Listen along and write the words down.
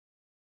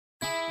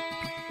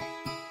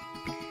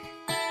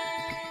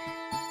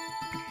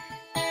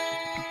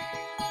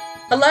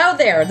Hello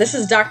there, this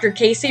is Dr.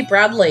 Casey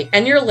Bradley,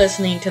 and you're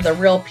listening to the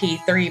Real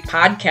P3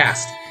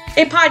 Podcast,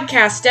 a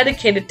podcast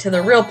dedicated to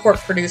the real pork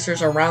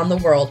producers around the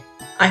world.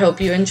 I hope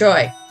you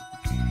enjoy.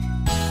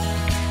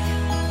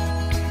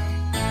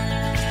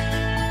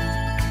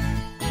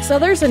 So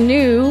there's a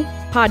new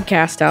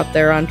podcast out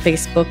there on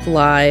Facebook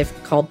Live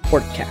called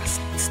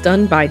Porcast. It's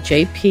done by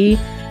JP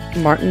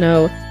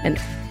Martineau and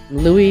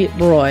Louis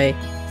Roy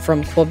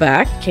from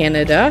Quebec,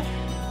 Canada.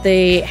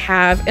 They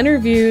have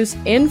interviews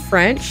in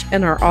French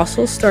and are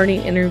also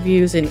starting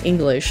interviews in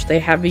English. They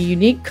have a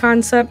unique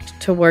concept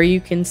to where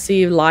you can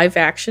see live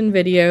action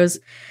videos,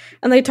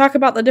 and they talk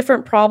about the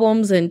different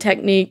problems and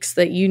techniques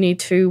that you need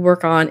to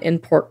work on in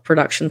pork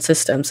production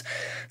systems.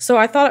 So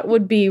I thought it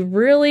would be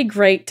really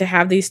great to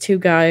have these two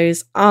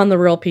guys on the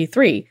Real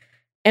P3,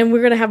 and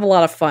we're going to have a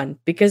lot of fun,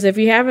 because if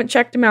you haven't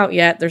checked them out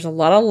yet, there's a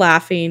lot of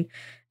laughing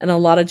and a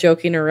lot of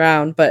joking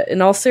around, but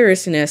in all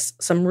seriousness,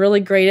 some really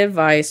great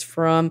advice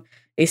from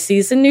a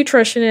seasoned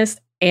nutritionist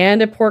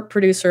and a pork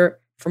producer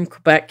from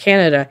Quebec,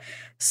 Canada.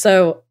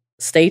 So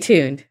stay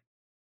tuned.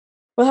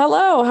 Well,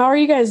 hello. How are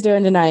you guys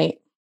doing tonight?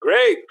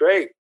 Great.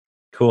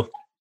 Cool.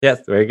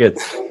 Yes, very good.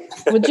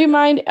 Would you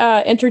mind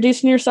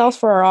introducing yourselves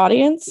for our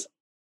audience?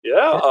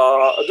 Yeah,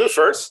 I'll do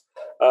first.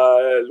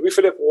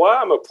 Louis-Philippe Roy.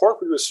 I'm a pork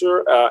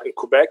producer in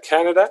Quebec,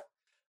 Canada.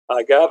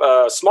 I got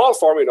a small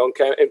farm,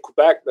 in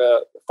Quebec.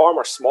 The farm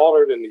are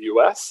smaller than the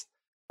U.S.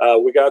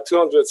 We got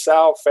 200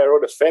 sow farrow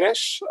to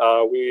finish.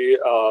 We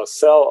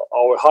sell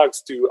our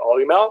hogs to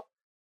Olimel.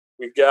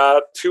 We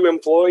got 2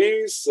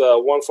 employees,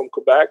 one from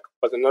Quebec,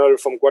 but another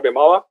from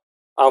Guatemala.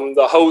 I'm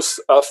the host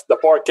of the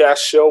Porcast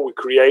show we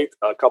create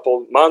a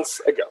couple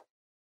months ago.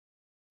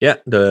 Yeah,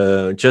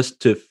 just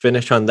to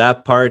finish on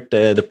that part,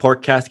 the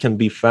Porcast can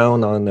be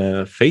found on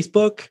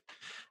Facebook.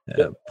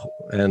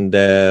 And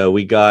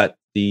we got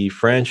the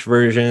French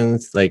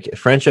versions, like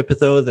French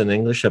episodes and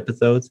English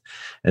episodes.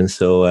 And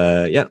so,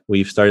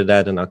 we've started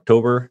that in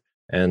October,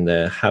 and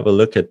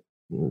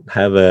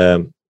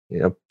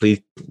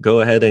please go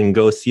ahead and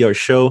go see our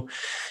show.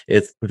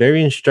 It's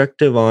very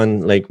instructive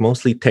on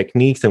mostly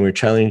techniques, and we're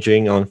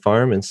challenging on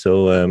farm. And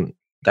so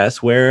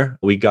that's where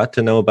we got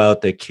to know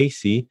about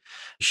Casey.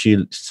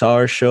 She saw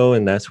our show,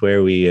 and that's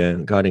where we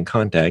got in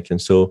contact.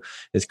 And so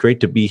it's great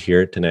to be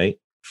here tonight.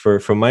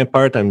 For my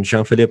part, I'm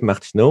Jean-Philippe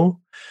Martineau.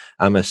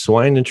 I'm a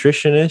swine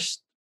nutritionist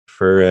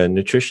for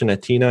Nutrition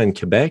Latina in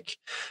Quebec,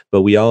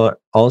 but we are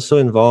also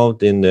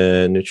involved in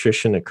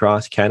nutrition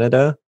across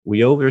Canada.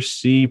 We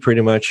oversee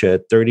pretty much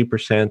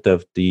 30%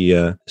 of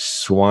the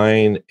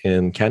swine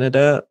in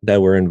Canada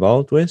that we're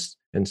involved with,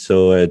 and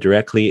so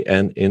directly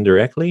and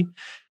indirectly.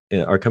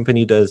 Our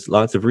company does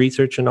lots of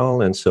research and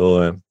all, and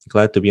so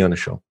glad to be on the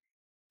show.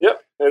 Yeah,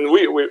 and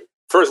we're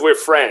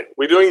friends.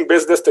 We're doing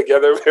business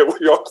together.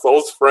 We are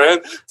close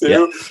friends too.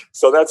 Yeah.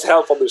 So that's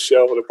helpful to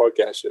show on the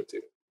podcast show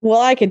too. Well,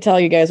 I can tell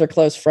you guys are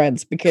close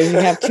friends because you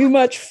have too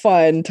much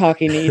fun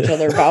talking to each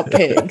other about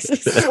pigs. We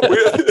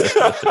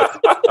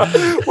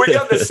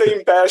got the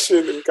same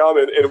passion in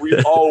common, and we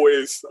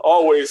always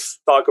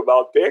talk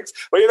about pigs.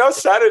 But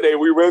Saturday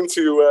we went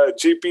to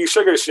GP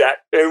Sugar Shack,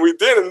 and we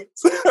didn't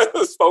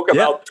spoke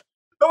about.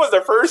 That was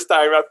the first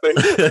time, I think.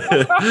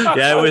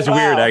 Yeah, it was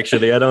weird,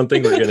 actually. I don't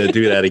think we're going to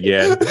do that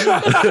again.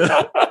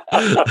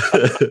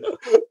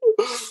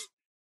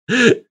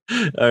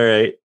 All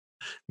right.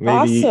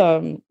 Maybe.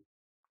 Awesome.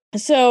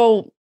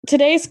 So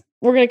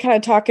we're going to kind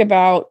of talk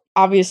about,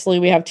 obviously,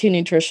 we have 2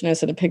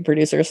 nutritionists and a pig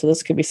producer, so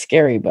this could be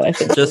scary, but I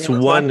think just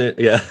one.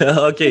 Yeah.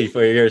 Okay.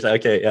 For yours.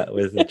 Okay. Yeah.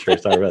 With the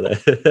church. Sorry about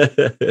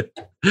that.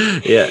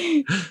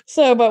 Yeah.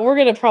 So, but we're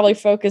going to probably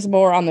focus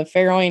more on the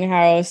farrowing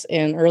house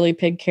and early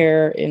pig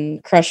care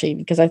and crushing,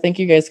 because I think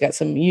you guys got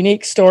some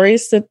unique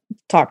stories to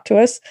talk to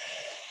us.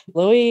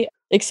 Louis,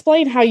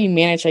 explain how you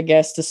manage, I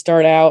guess, to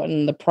start out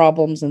and the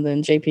problems, and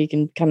then JP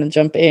can kind of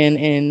jump in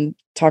and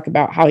talk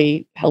about how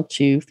he helped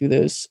you through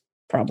those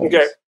problems.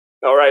 Okay.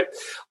 All right.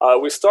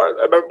 We start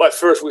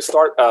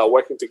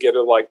working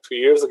together 2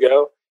 years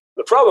ago.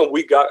 The problem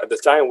we got at the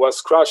time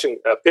was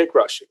pig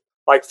crushing.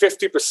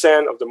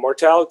 50% of the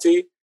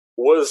mortality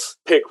was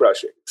pig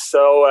crushing.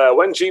 So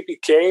when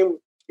GP came,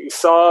 he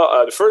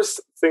saw the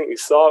first thing he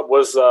saw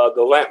was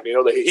the lamp,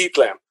 the heat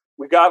lamp.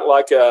 We got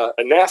a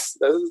nest.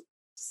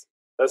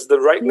 That's the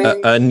right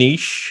name? A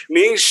niche.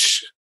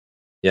 Niche.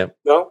 Yeah.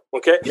 No?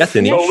 Okay. Yes,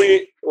 a niche.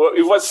 So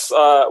it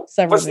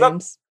was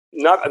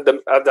not at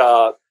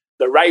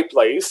the right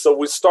place. So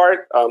we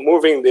start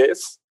moving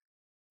this,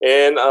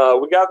 and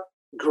we got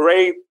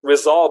great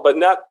result, but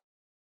not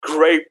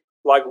great.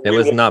 It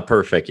was not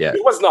perfect yet.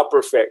 It was not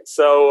perfect.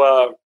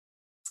 So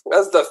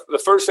that's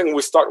the first thing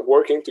we start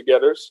working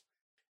together.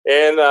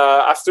 And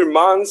after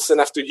months and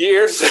after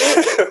years,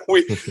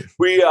 we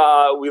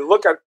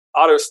look at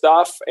other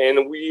stuff,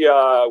 and we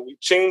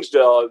changed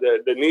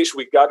the niche.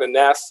 We got a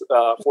nest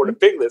for the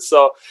piglets.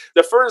 So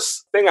the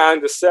first thing I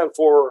understand,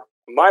 for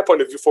my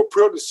point of view, for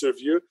producer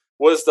view,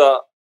 was the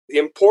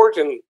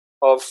importance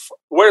of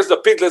where's the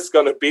piglets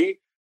going to be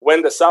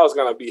when the sow is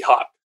going to be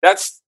hot.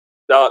 That's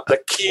the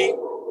key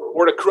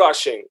for the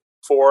crushing,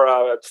 for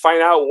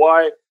find out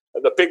why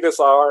the piglets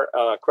are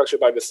crushed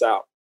by the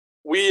sow.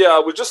 We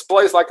just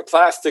placed like a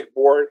plastic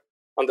board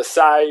on the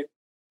side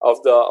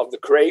of the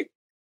crate,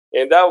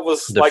 and that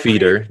was the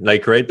feeder,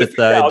 like right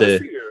beside the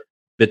feeder.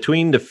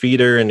 Between the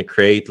feeder and the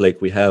crate,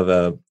 like we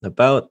have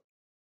about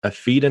a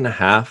feet and a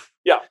half.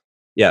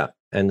 Yeah,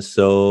 and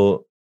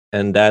so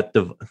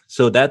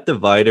that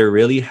divider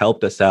really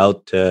helped us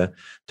out to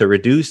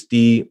reduce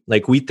the,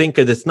 like, we think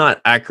that it's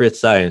not accurate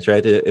science,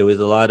 right? It was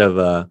a lot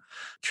of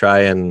try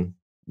and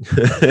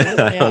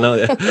I don't know.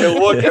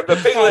 Look at the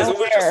piglets.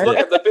 We just look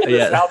at the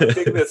piglets. How the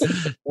piglets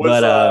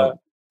was.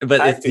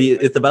 But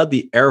it's about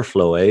the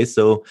airflow, eh?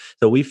 So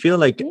we feel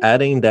like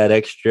adding that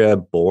extra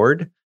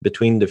board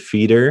between the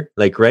feeder,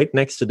 like right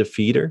next to the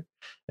feeder,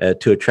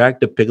 to attract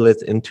the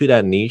piglets into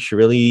that niche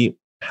really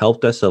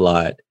helped us a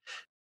lot.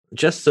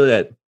 Just so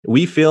that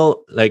we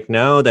feel like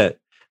now that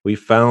we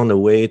found a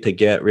way to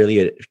get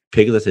really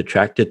piglets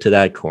attracted to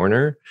that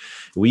corner,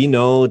 we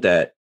know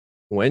that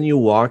when you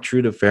walk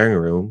through the fairing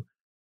room,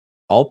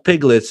 all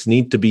piglets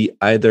need to be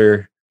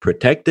either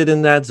protected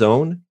in that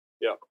zone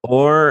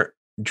or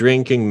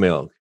drinking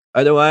milk.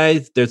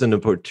 Otherwise, there's an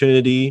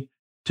opportunity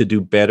to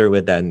do better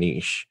with that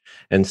niche.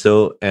 And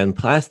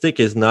plastic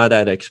is not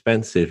that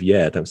expensive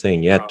yet. I'm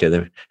saying yet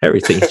because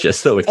everything's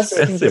just so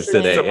expensive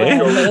today. I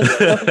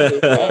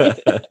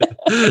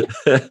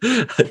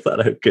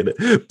thought I could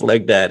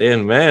plug that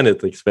in. Man,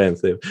 it's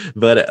expensive.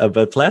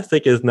 But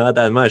plastic is not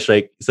that much.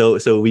 Like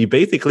so we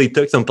basically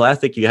took some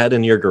plastic you had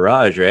in your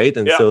garage, right?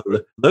 And so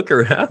look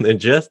around and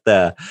just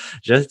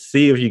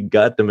see if you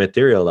got the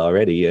material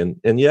already. And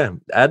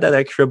add that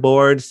extra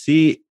board.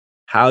 See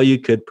how you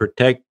could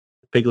protect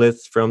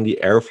piglets from the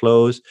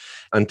airflows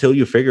until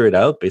you figure it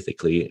out,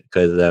 basically.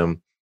 Because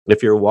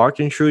if you're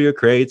walking through your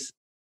crates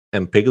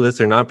and piglets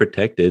are not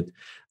protected,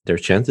 there's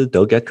chances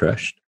they'll get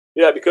crushed.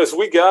 Yeah, because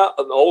we got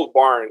an old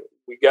barn.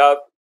 We got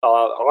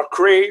our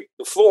crate,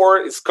 the floor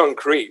is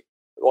concrete.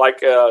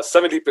 Like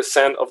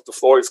 70% of the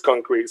floor is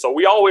concrete. So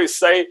we always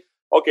say,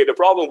 okay, the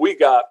problem we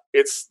got,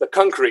 it's the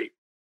concrete.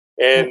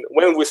 And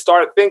when we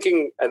start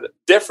thinking a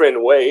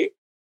different way,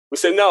 we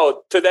say,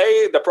 no,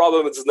 today the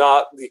problem is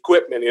not the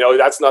equipment.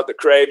 That's not the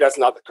crate, that's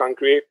not the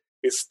concrete.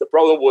 It's the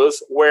problem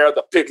was where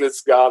the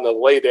piglets gonna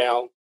lay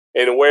down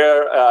and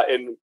where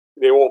and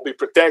they won't be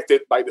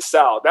protected by the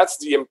sow. That's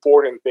the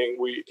important thing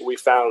we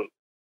found.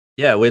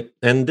 Yeah,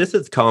 and this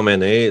is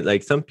common, eh?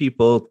 Like some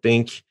people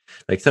think,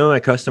 like some of my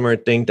customers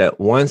think that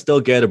once they'll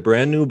get a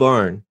brand new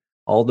barn,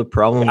 all the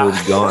problem will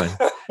be gone.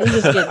 No.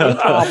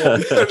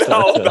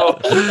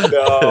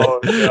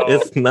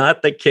 It's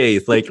not the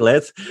case. Like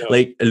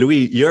like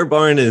Louis, your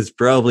barn is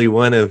probably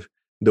one of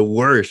the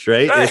worst,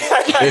 right?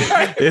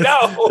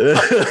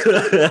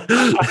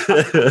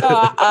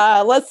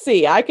 Let's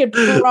see. I could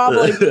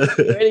probably do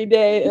any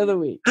day of the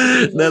week.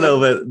 No,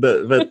 but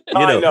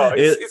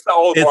it's the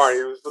old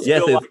barn.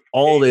 It's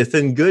old. It's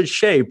in good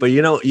shape, but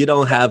you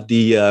don't have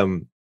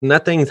the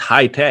nothing's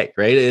high tech,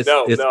 right? It's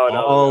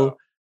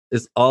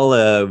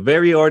all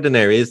very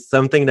ordinary. It's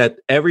something that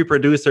every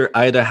producer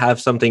either have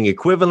something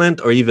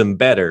equivalent or even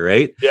better,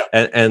 right? Yeah.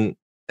 And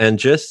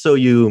just so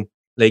you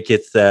like,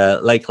 it's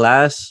like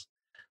last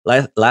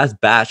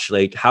batch,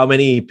 like how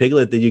many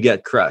piglet did you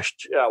get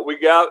crushed? Yeah, we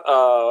got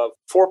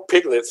 4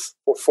 piglets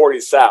for 40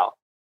 sow.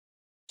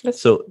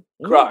 So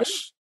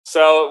crushed.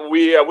 So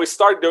we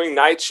started doing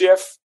night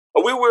shift.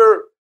 We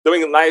were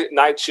doing a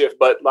night shift,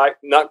 but like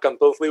not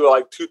completely. We're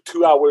like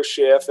 2-hour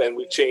shift, and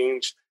we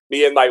changed,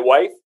 me and my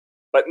wife.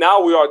 But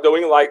now we are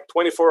doing like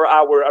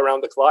 24-hour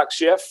around the clock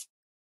shift,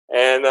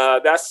 and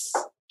that's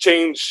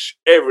changed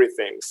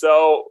everything.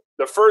 So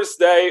the first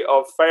day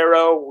of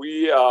Faro,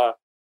 we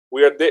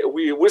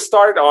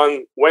start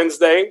on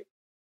Wednesday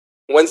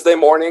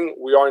morning.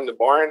 We are in the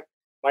barn.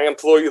 My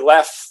employee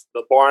left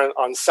the barn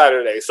on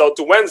Saturday. So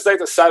to Wednesday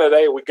to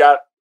Saturday, we got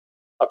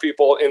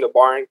people in the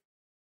barn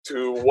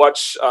to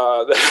watch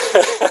the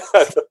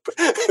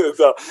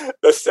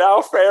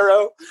sow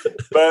Faro,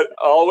 but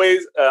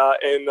always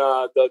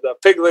the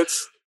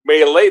piglets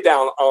may lay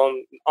down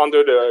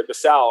under the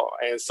sow,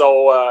 and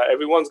so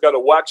everyone's got to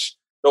watch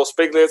those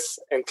piglets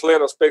and clear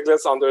those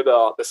piglets under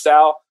the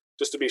sow,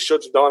 just to be sure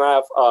to don't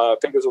have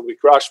piglets will be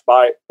crushed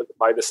by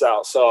the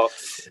sow. So.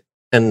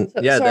 And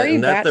are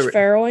you batch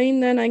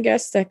farrowing then? I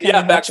guess that.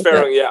 Batch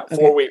farrowing. Yeah, okay.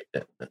 4 weeks.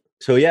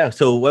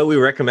 So what we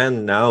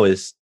recommend now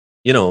is,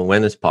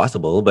 when it's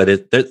possible, but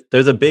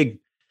there's a big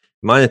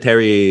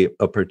monetary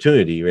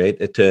opportunity, right?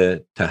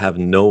 To have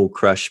no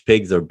crushed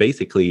pigs, or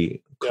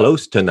basically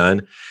close to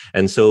none.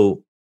 And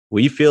so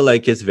we feel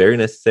like it's very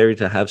necessary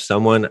to have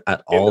someone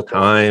at all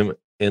time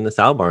in the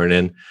sow barn,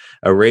 and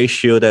a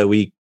ratio that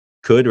we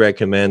could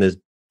recommend is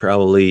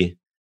probably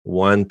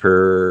 1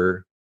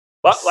 per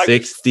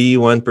 60,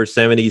 1 per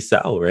 70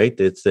 sow, right?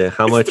 It's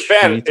how much. It's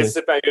depends.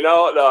 I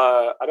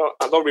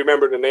don't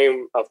remember the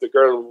name of the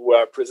girl who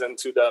presented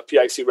to the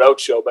PIC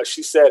Roadshow, but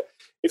she said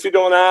if you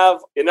don't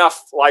have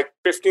enough, like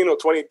 15 or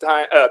 20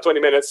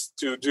 minutes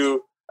to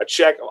do a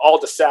check of all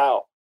the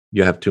sow,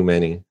 You have too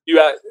many. You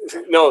have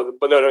no,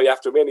 you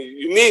have too many.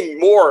 You need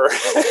more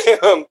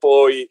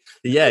employee.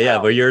 Yeah,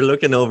 but you're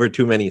looking over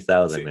too many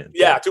thousand, man.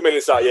 Yeah, too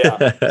many sow.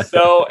 Yeah.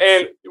 So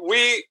and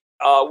we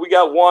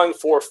got one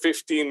for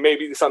 15,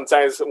 maybe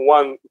sometimes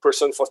one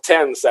person for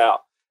 10 sow.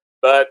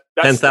 But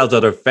that's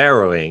 10,000 are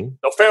farrowing.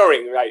 No,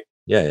 farrowing, right?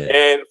 Yeah.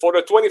 And for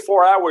the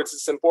 24 hours,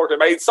 it's important.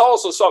 But it's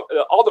also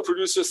all the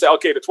producers say,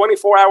 okay, the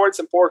 24 hours is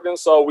important,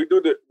 so we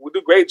do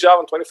great job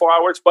on 24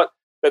 hours. But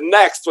the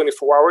next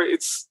 24 hours,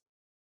 it's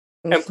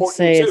important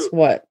say too. It's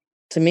what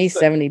to me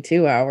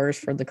 72 hours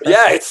for the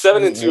yeah, it's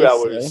 72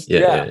 hours. So.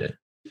 Yeah.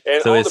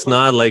 And so it's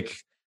not like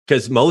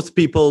because most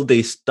people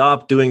they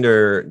stop doing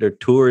their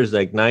tours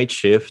like night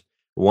shift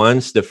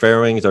once the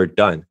farrowings are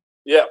done.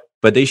 Yeah.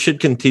 But they should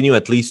continue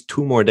at least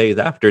 2 more days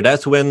after.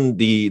 That's when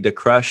the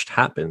crush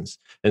happens.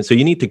 And so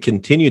you need to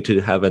continue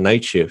to have a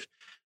night shift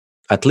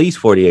at least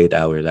 48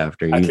 hours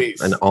after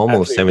and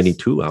almost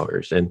 72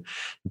 hours. And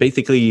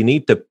basically you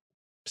need to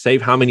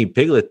save how many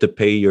piglet to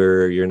pay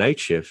your night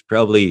shift?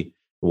 Probably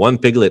 1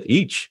 piglet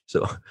each.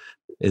 So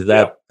is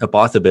that a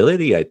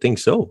possibility? I think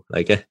so.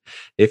 Like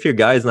if your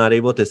guy's not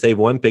able to save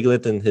 1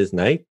 piglet in his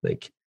night,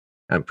 like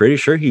I'm pretty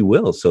sure he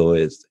will. So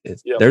it's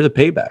there's a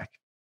payback.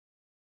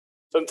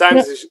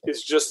 Sometimes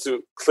it's just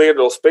to clear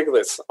those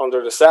piglets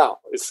under the sow.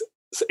 It's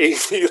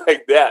easy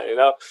like that, you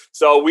know.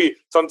 So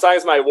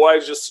sometimes my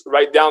wife just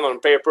write down on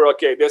paper,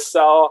 okay, this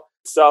sow,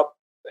 it's up,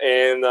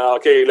 and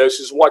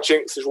she's watching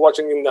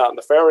in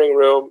the farrowing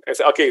room, and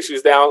say, okay,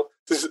 she's down.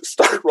 Just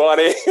start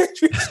running,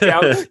 count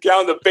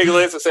the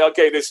piglets, and say,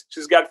 okay,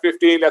 she's got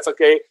 15, that's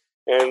okay,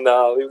 and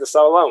leave the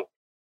sow alone.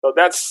 So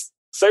that's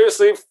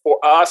seriously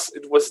for us.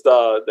 It was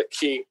the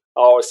key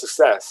of our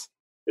success.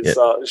 It's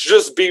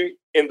just be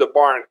in the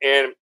barn.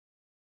 And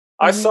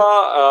I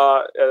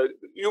saw,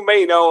 you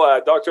may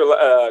know Dr.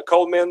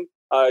 Coleman.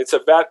 It's a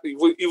vet. He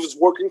was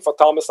working for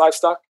Thomas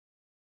Livestock.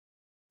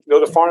 You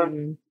know the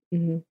farm?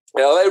 Mm-hmm.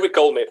 Yeah, Larry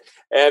Coleman.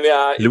 And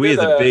Louis is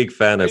a big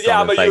fan of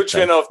Thomas. I'm a huge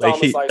fan of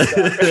Thomas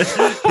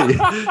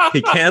Livestock.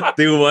 He can't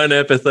do one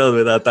episode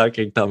without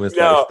talking Thomas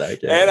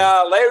Livestock. Yeah. And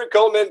Larry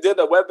Coleman did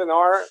a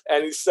webinar,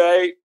 and he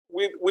say,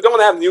 we don't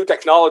have new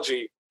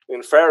technology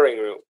in farrowing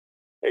room.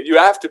 And you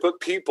have to put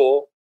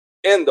people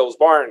in those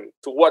barns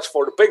to watch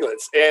for the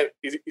piglets. And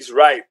he's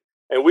right.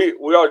 And we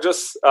are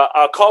just,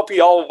 I'll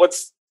copy all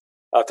what's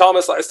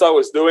Thomas Livestock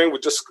was doing. We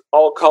just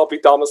all copy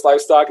Thomas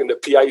Livestock and the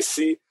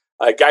PIC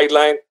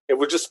guideline, and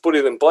we just put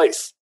it in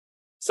place.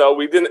 So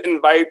we didn't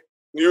invite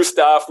new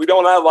stuff. We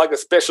don't have like a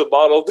special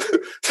bottle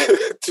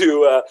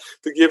to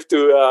give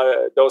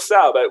to those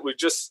sow, but we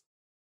just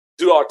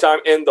do our time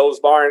in those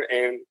barns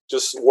and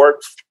just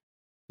work.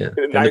 Yeah.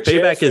 And the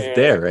payback is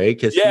there,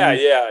 right?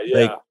 Yeah.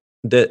 Like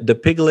the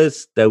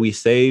piglets that we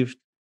saved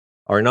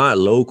are not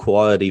low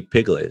quality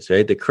piglets,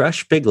 right? The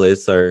crushed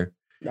piglets are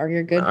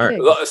your good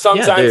pigs.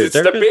 Sometimes it's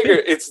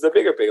the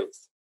bigger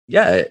piglets.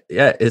 Yeah,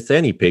 it's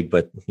any pig,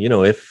 but you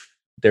know, if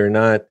they're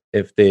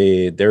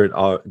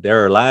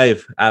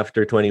alive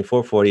after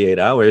 48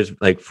 hours,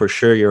 like for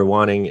sure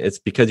it's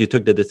because you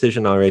took the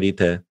decision already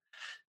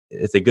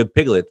it's a good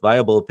piglet,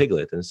 viable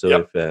piglet. And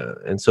so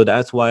so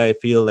that's why I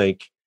feel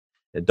like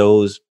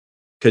those,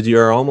 because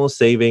you're almost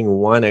saving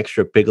 1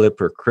 extra piglet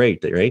per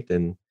crate, right?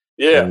 And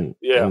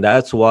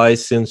that's why,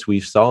 since we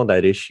saw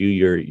that issue,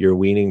 you're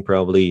weaning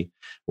probably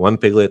 1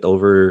 piglet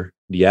over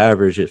the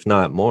average, if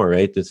not more,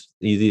 right? It's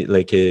easy.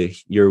 Like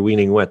you're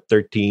weaning what,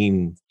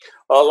 13?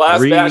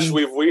 Last batch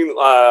we weaned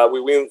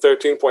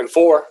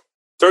 13.4,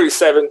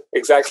 37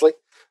 exactly.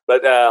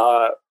 But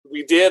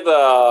we did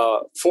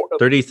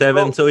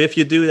 37. So if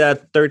you do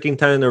that 13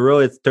 times in a row,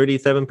 it's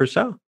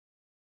 37%.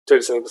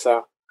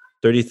 37%.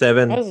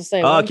 37.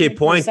 Okay,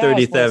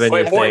 0.37.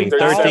 You're saying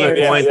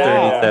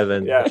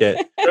 13.37. Yeah. Okay.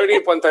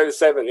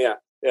 13.37. Yeah.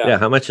 Yeah.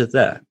 How much is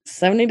that?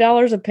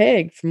 $70 a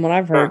pig, from what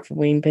I've heard for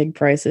wean pig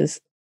prices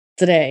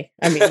today.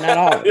 I mean, not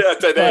always.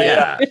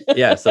 Today.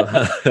 Yeah. So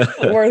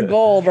worth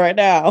gold right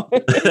now.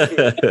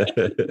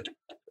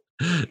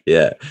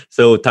 Yeah.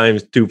 So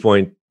times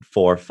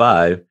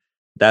 2.45.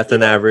 That's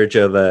an average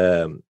of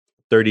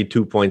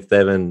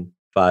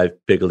 32.75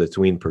 piglets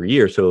weaned per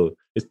year. So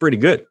it's pretty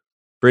good.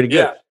 Pretty good.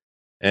 Yeah.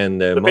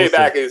 And the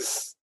payback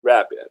is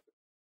rapid.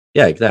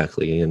 Yeah,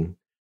 exactly. And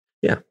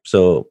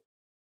so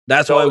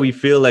that's why we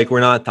feel like we're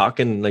not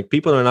talking, like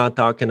people are not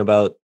talking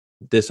about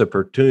this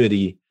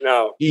opportunity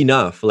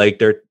enough. Like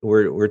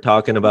we're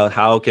talking about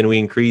how can we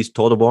increase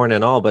total born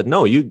and all, but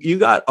no, you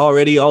got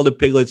already all the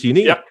piglets you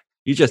need. Yep.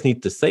 You just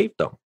need to save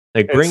them.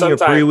 Like bring your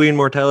pre-wean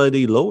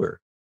mortality lower.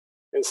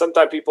 And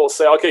sometimes people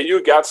say, okay,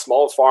 you got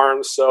small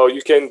farms, so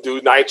you can do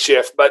night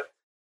shift, but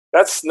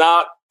that's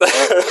not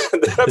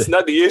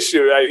the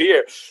issue right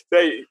here.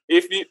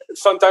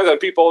 Sometimes when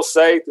people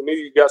say to me,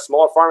 you got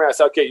small farm, I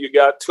say, okay, you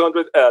got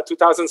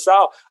 2,000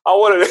 sow. I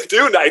want to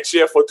do night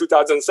shift for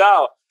 2,000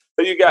 sow.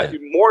 So you got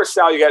more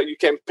sow. You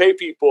can pay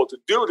people to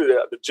do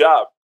the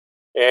job.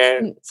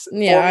 And for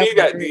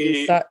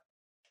me, that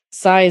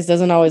size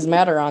doesn't always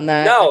matter on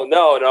that.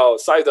 No,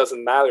 size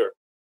doesn't matter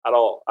at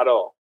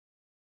all.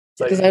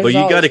 Because like, But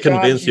you got to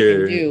convince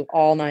you can do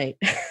all night.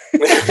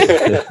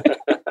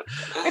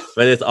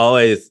 But it's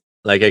always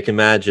like, I can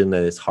imagine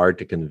that it's hard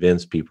to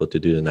convince people to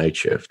do the night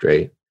shift,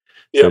 right?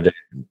 Yeah. So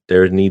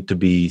there need to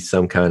be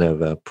some kind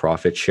of a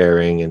profit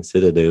sharing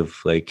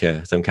incentive, like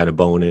some kind of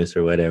bonus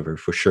or whatever,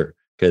 for sure,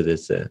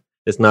 because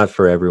it's not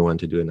for everyone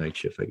to do a night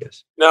shift, I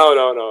guess. No.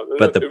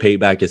 But the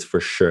payback is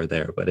for sure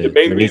there. But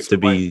there needs to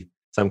be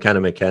some kind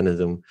of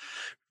mechanism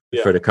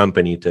for the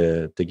company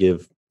to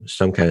give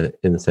some kind of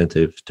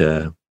incentive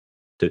to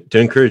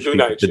encourage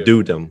people to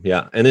do them.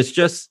 Yeah, and it's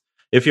just,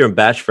 if you're in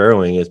batch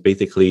farrowing, it's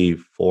basically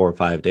 4 or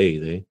 5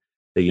 days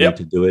that you need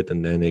to do it,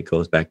 and then it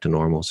goes back to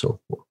normal. So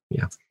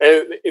yeah.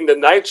 And in the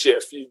night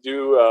shift, you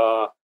do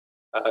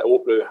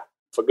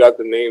forgot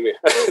the name,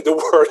 the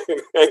word in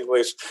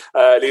English.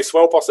 Les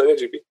soins au porcelain,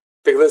 JP.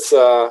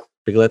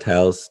 Piglet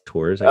House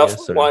tours, I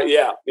guess. Well,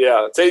 yeah.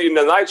 Say in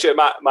the night shift,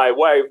 my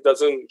wife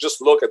doesn't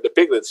just look at the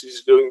piglets;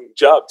 she's doing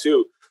job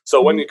too.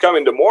 So when you come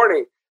in the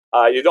morning,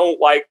 you don't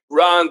like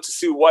run to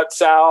see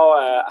what's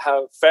out,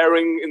 have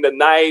farrowing in the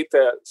night.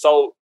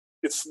 So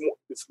it's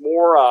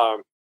more.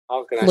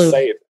 How can I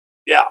say it?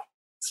 Yeah.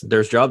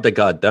 There's job that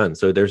got done,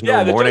 so there's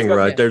no morning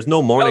rush. There's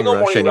no morning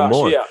rush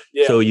anymore.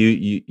 Yeah. So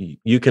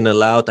you can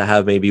allow to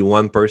have maybe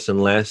one person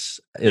less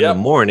in the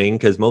morning,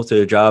 because most of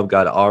the job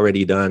got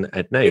already done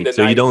at night.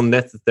 So you don't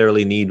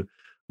necessarily need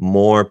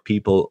more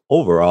people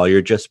overall.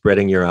 You're just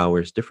spreading your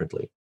hours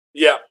differently.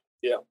 Yeah.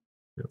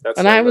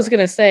 And I was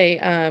gonna say,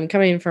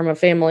 coming from a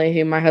family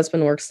who my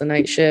husband works the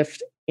night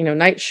shift,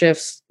 night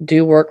shifts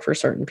do work for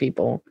certain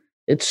people.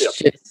 It's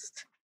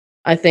just,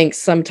 I think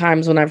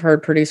sometimes when I've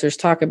heard producers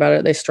talk about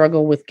it, they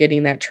struggle with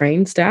getting that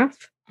trained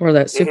staff or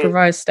that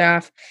supervised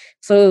staff.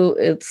 So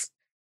it's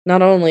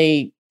not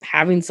only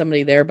having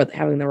somebody there, but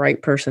having the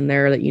right person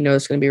there that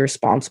is going to be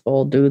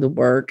responsible, do the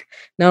work,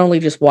 not only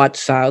just watch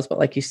sows, but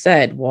like you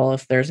said, well,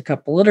 if there's a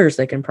couple litters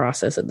they can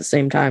process at the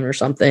same time or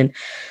something,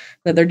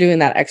 that they're doing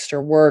that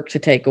extra work to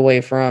take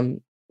away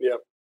from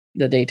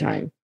the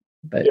daytime.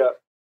 But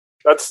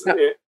that's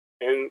it.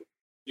 And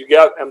you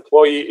got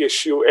employee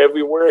issue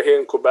everywhere here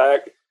in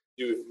Quebec.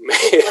 You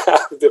may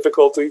have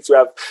difficulty to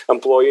have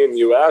employee in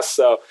US.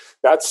 So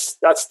that's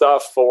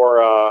stuff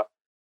for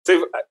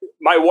say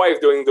my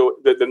wife doing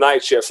the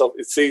night shift, so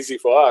it's easy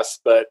for us.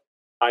 But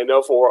I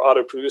know for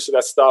other producers,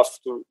 that's stuff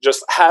to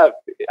just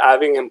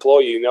having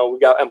employee. We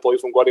got employee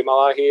from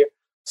Guatemala here,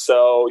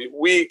 so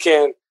we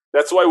can.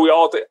 That's why we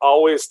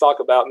always talk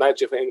about night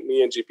shift, and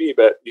me and GP.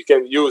 But you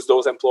can use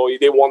those employees.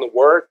 They want to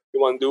work. They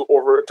want to do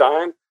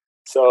overtime.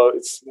 So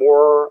it's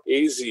more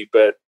easy.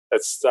 But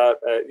it's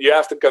you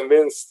have to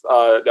convince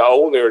the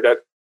owner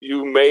that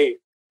you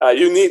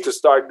need to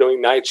start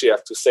doing night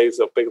shift to save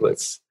the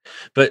piglets.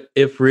 But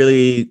if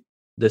really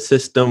the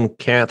system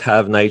can't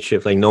have night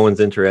shift, like no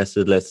one's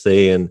interested, let's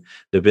say, and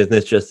the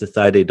business just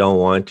decide they don't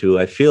want to,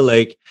 I feel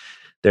like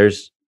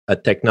there's a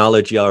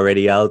technology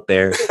already out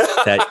there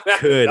that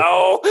could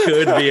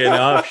be an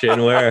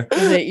option where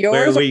is it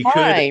yours we or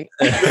mine?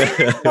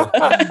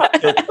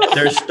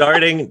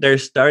 They're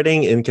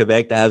starting in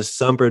Quebec to have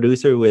some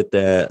producer with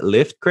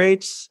lift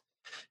crates.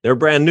 They're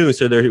brand new,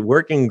 so they're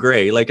working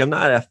great. Like, I'm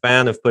not a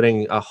fan of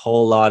putting a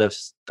whole lot of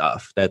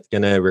stuff that's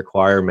gonna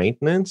require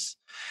maintenance,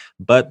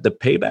 but the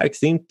payback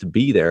seems to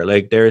be there.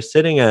 Like, they're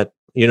sitting at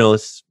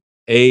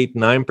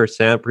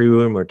 8-9%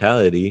 pre-wound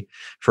mortality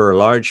for a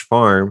large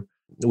farm,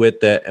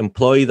 with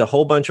a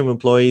whole bunch of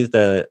employees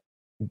that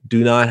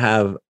do not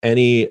have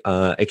any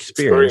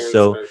experience.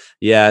 So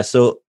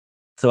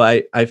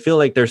I feel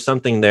like there's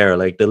something there.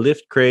 Like, the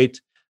lift crate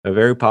are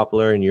very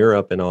popular in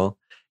Europe and all,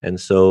 and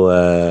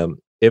so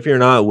if you're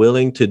not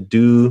willing to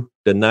do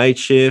the night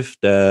shift,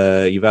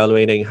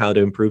 evaluating how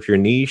to improve your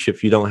niche,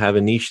 if you don't have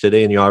a niche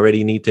today and you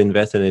already need to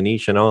invest in a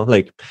niche and all,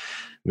 like,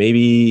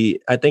 maybe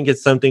I think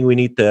it's something we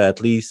need to at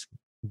least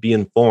be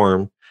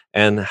informed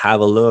and have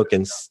a look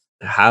and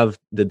have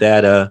the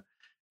data,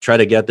 try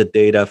to get the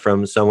data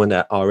from someone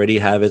that already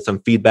have it, some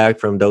feedback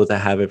from those that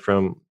have it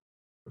for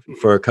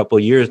a couple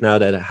of years now,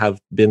 that have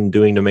been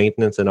doing the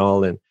maintenance and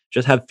all, and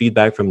just have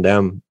feedback from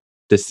them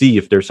to see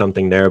if there's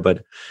something there.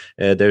 But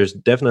there's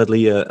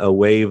definitely a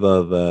wave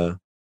of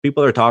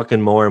people are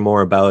talking more and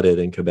more about it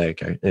in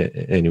Quebec.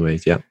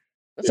 Anyways, yeah.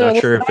 So not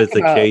sure if it's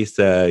the case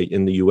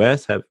in the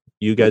US. Have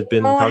you guys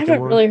been talking more? I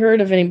haven't really heard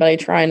of anybody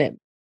trying it.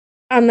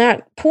 On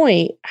that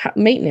point,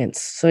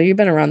 maintenance. So you've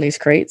been around these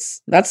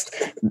crates. That's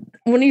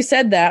when you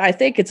said that, I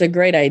think it's a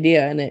great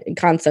idea and in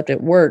concept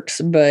it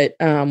works. But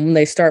when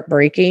they start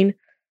breaking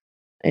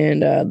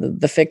and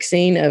the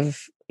fixing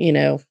of,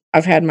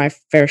 I've had my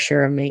fair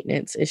share of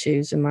maintenance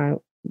issues in my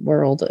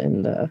world,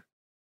 and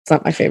it's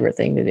not my favorite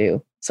thing to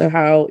do. So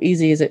how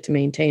easy is it to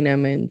maintain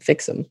them and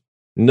fix them?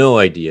 No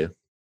idea.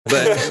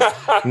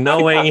 But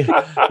knowing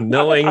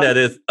that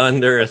it's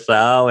under a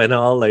sow and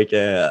all, like,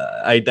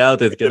 I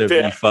doubt it's gonna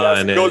be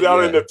fun. Go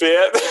down in the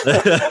pit.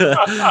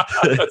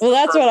 Well,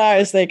 that's what I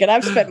was thinking.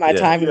 I've spent my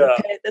time in the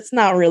pit. It's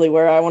not really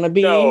where I want to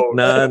be. No.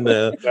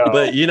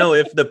 But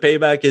if the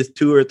payback is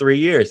 2 or 3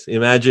 years,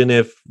 imagine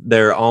if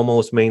they're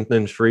almost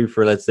maintenance free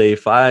for, let's say,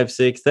 5,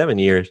 6, 7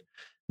 years.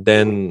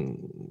 then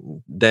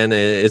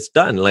it's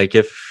done. Like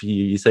if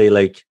you say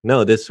like,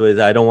 no, this was,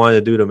 I don't want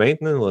to do the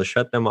maintenance, we'll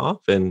shut them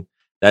off and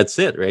that's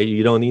it, right?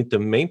 You don't need the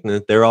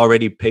maintenance. They're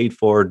already paid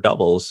for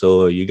double.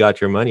 So you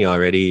got your money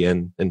already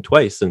and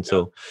twice. And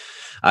so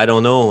I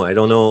don't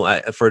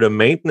know. For the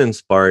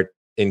maintenance part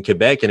in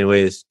Quebec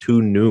anyway, it's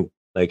too new.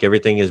 Like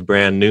everything is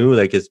brand new.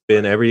 Like it's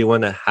been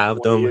everyone that have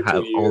 1 them year, 2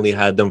 have years. only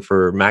had them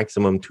for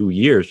maximum 2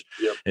 years.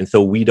 Yep. And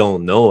so we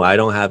don't know. I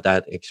don't have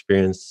that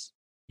experience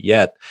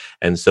yet.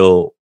 And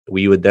so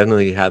we would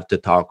definitely have to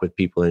talk with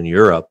people in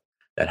Europe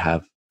that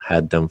have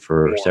had them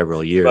for More.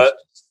 several years But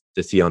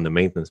to see on the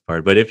maintenance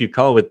part. But if you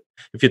talk with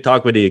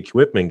the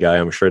equipment guy,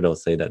 I'm sure they'll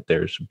say that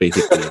there's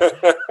basically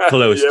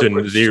close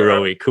to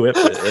zero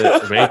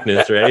equipment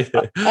maintenance, right?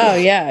 Oh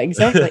yeah,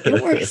 exactly.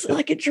 It works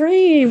like a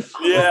dream.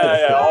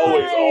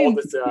 Always, all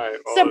the time.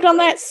 Except on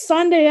that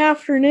Sunday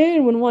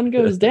afternoon when one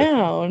goes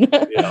down.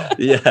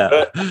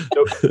 Yeah.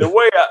 The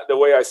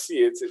way I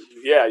see it,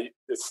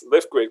 this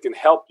lift grid can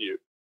help you,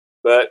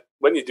 but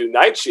when you do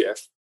night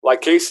shift,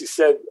 like Casey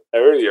said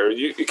earlier,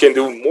 you can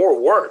do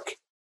more work.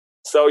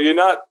 So you're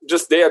not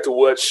just there to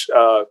watch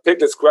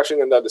piglets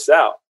crushing under the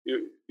sow.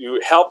 You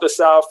help the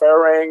sow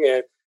farrowing,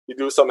 and you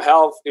do some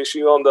health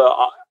issue on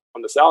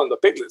the sow and the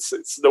piglets.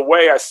 It's the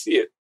way I see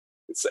it.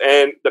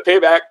 And the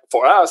payback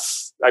for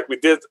us, like we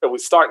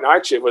start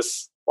night shift,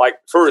 was like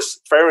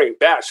first farrowing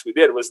batch we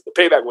did, was the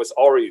payback was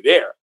already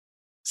there.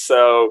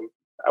 So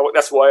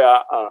that's why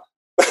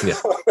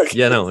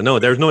no,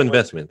 there's no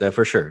investment there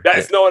for sure.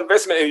 There's no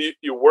investment, and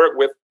you work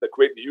with the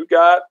crate you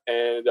got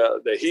and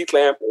the heat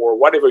lamp or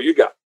whatever you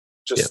got.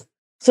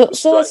 So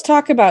let's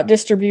talk about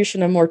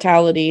distribution of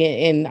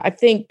mortality, and I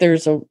think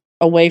there's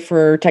a way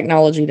for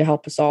technology to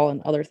help us all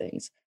in other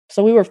things.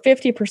 So we were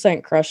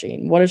 50%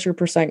 crushing. What is your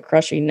percent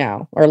crushing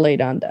now, or lay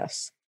down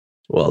deaths?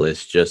 Well,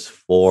 it's just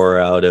 4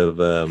 out of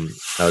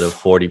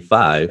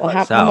 45. Well,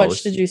 how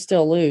much did you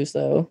still lose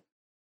though?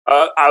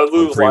 I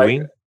lose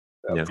pre-wean?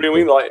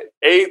 Pre-wean like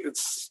 8.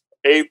 It's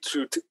 8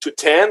 to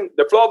 10.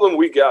 The problem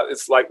we got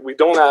is like we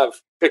don't have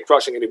pig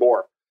crushing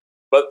anymore,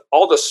 but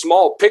all the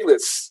small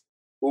piglets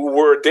who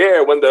were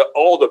there when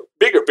all the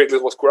bigger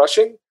piglets was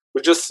crushing,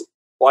 we just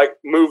like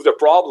moved the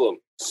problem.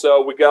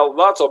 So we got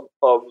lots of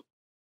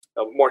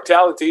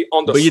mortality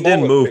on the. But you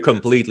didn't move piglets.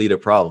 Completely the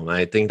problem.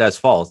 I think that's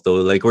false though.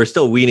 Like we're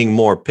still weaning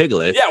more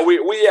piglets.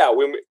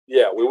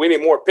 We're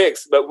weaning more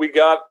pigs, but we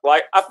got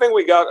I think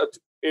we got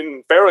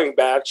in farrowing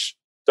batch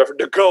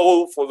the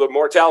goal for the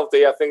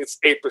mortality. I think it's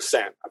 8%.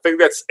 I think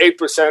that's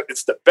 8%.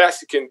 It's the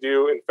best you can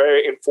do in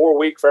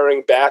 4-week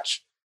farrowing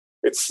batch.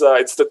 It's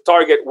the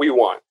target we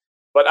want.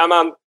 But I'm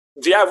on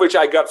the average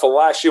I got for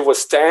last year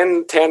was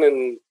 10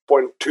 and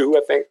 0.2,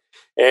 I think.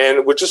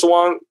 And we just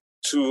want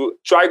to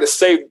try to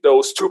save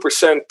those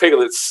 2%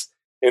 piglets.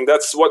 And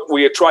that's what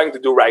we are trying to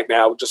do right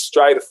now. Just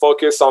try to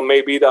focus on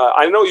maybe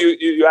I know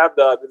you have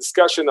the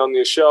discussion on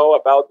your show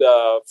about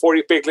the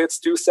 40 piglets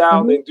to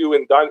sow they do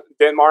in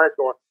Denmark.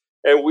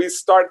 And we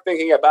start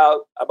thinking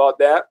about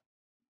that.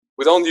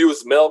 We don't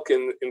use milk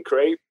in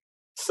crate.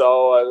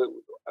 So...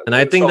 and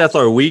I think that's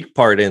our weak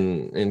part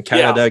in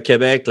Canada,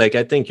 Quebec. Like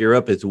I think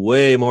Europe is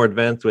way more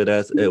advanced with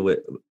us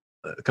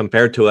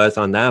compared to us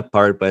on that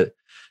part. But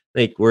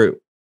like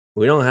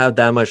we don't have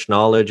that much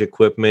knowledge,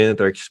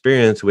 equipment, or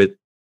experience with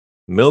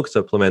milk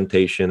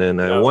supplementation.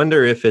 And I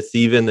wonder if it's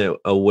even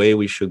a way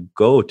we should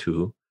go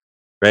to,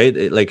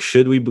 right?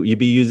 Should we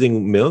be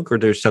using milk, or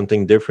there's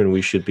something different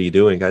we should be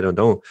doing? I don't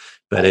know.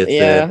 But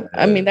it's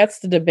I mean, that's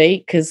the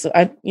debate, because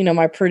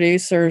my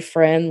producer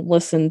friend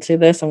listened to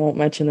this. I won't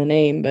mention the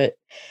name, but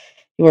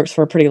he works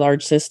for a pretty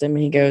large system.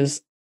 And he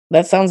goes,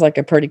 that sounds like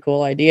a pretty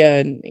cool idea.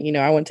 And,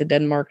 I went to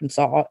Denmark and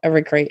saw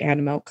every crate had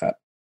a milk cup.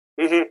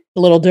 Mm-hmm. A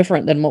little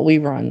different than what we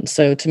run.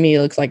 So to me,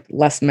 it looks like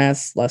less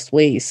mess, less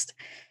waste.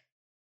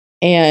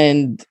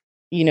 And,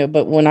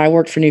 but when I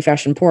worked for New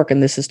Fashion Pork,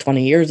 and this is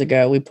 20 years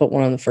ago, we put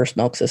one of the first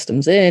milk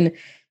systems in.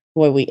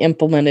 The way we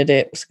implemented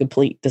it was a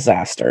complete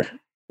disaster,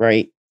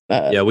 right?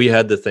 We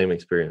had the same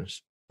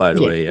experience, by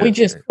the way. Yeah. We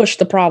just pushed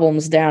the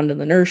problems down to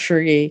the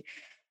nursery.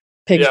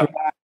 Pigs were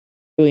not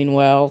doing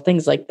well,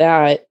 things like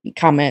that,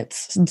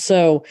 comments. And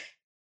so,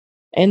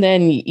 and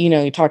then,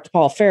 you talked to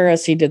Paul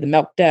Ferris. He did the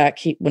milk deck.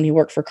 When he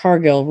worked for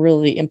Cargill,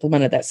 really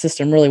implemented that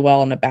system really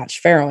well in a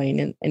batch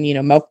farrowing.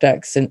 And milk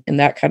decks and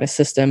that kind of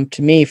system,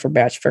 to me, for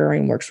batch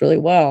farrowing works really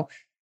well.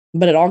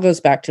 But it all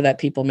goes back to that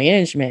people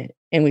management.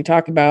 And we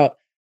talk about,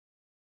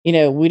 we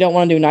don't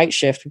want to do night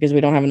shift because we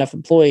don't have enough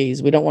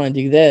employees. We don't want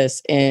to do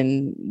this.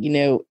 And,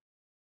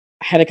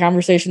 I had a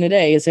conversation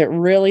today. Is it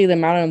really the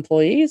amount of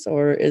employees,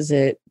 or is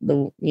it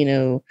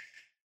the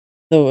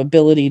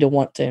ability to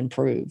want to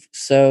improve?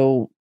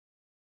 So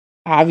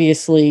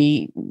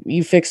obviously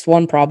you fixed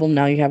one problem.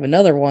 Now you have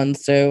another one.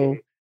 So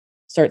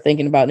start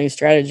thinking about new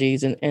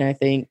strategies. And I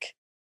think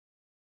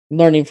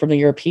learning from the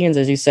Europeans,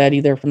 as you said,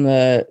 either from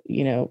the,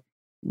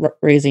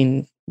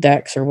 raising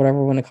decks or whatever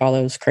we want to call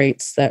those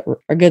crates, that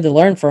are good to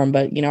learn from.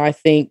 But, I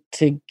think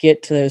to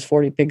get to those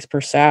 40 pigs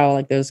per sow,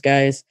 like those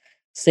guys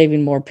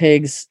saving more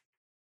pigs,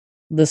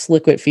 this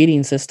liquid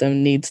feeding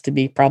system needs to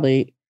be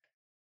probably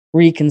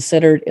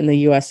reconsidered in the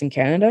US and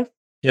Canada.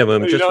 Yeah,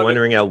 but I'm just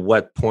wondering at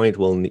what point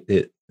will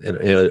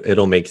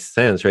it'll make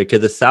sense, right?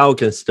 Because the sow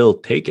can still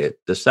take it.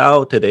 The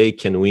sow today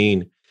can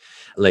wean,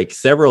 like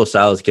several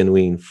sows can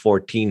wean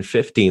 14,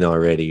 15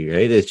 already,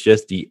 right? It's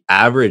just the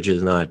average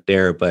is not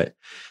there. But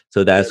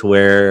so that's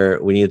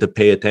where we need to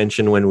pay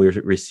attention when we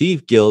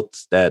receive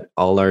gilts, that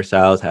all our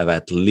sows have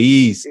at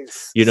least,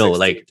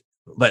 16.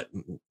 But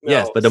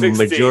the 16.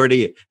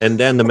 Majority, and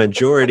then the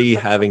majority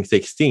having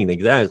 16,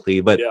 exactly.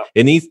 But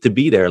it needs to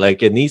be there.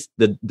 Like it needs,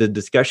 the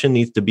discussion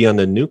needs to be on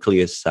the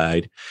nucleus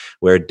side,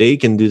 where they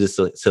can do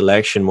the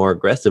selection more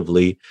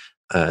aggressively,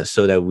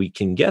 so that we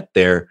can get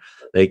there.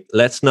 Like,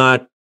 let's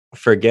not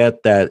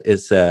forget that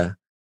it's the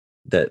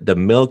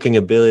milking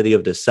ability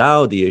of the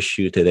sow the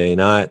issue today.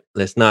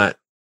 Let's not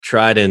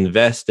try to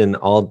invest in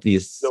all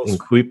these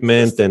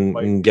equipment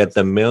and get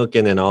the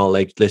milking and all.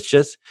 Like, let's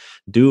just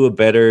do a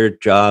better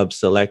job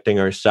selecting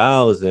our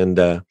sows. And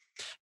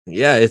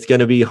it's going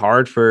to be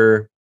hard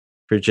for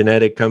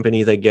genetic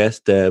companies, I guess,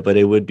 but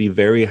it would be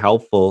very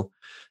helpful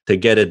to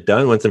get it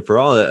done once and for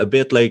all, a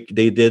bit like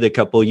they did a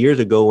couple years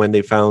ago when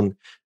they found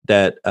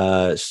that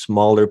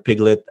smaller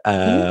piglet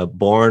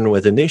born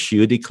was an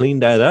issue. They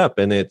cleaned that up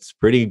and it's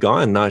pretty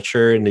gone. Not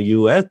sure in the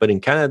US, but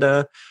in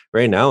Canada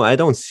right now, I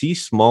don't see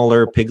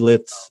smaller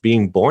piglets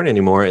being born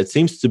anymore. It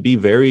seems to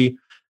be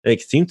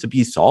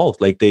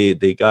solved. Like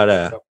they got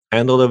a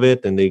handle of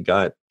it and they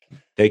got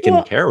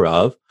taken care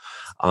of.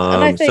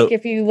 And I think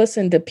if you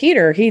listen to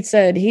Peter, he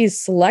said he's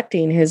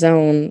selecting his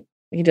own.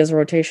 He does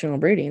rotational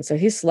breeding. So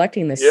he's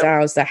selecting the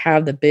sows that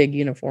have the big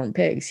uniform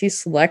pigs. He's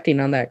selecting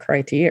on that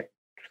criteria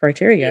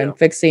and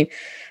fixing.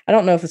 I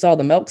don't know if it's all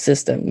the milk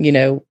system.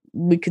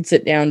 We could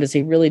sit down. Does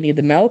he really need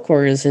the milk,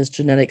 or is his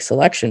genetic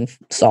selection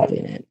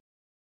solving it?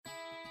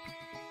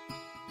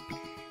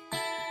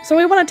 So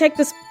we want to take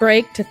this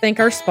break to thank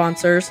our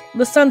sponsors,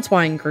 the Sun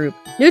Swine Group,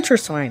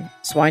 NutraSwine,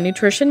 Swine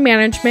Nutrition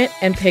Management,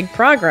 and Pig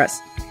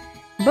Progress.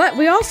 But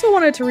we also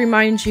wanted to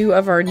remind you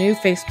of our new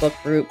Facebook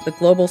group, the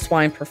Global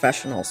Swine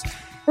Professionals.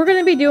 We're going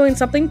to be doing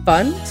something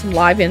fun, some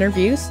live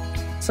interviews,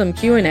 some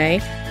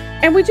Q&A,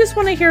 and we just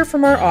want to hear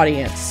from our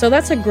audience. So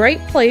that's a great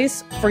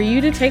place for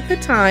you to take the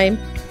time,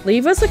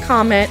 leave us a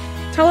comment,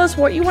 tell us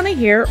what you want to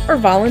hear, or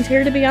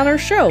volunteer to be on our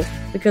show,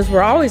 because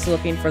we're always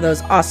looking for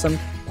those awesome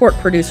pork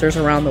producers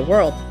around the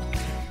world.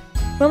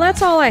 Well,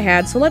 that's all I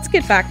had, so let's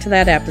get back to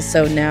that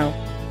episode now.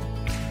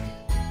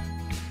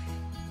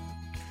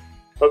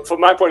 But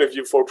from my point of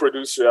view, for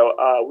producer,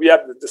 we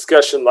had the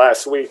discussion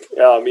last week,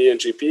 me and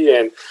GP,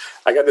 and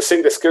I got the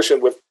same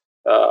discussion with,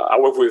 I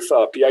work with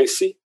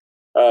PIC,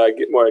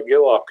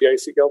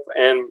 PIC guild,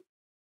 and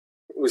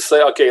we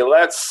say, okay,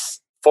 let's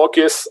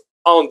focus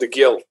on the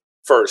guild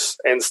first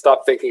and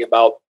stop thinking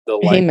about the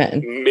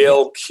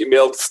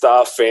milk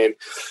stuff. And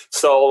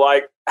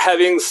so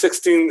having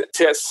 16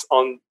 tests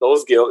on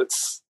those guild,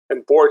 it's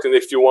important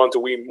if you want to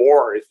win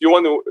more. If you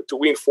want to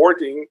win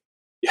 14,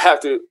 you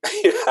have to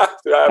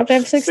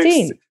have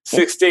 16.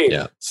 16.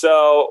 Yeah.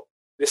 So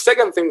the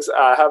second things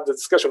I have the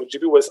discussion with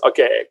GP was,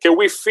 okay, can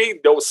we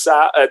feed those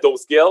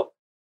guild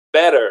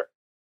better?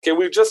 Can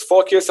we just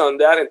focus on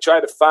that and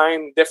try to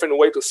find different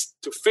way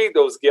to feed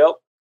those gill,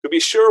 to be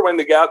sure when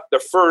they got the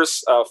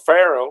first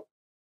pharaoh,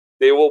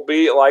 they will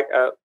be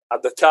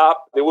at the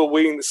top. They will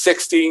win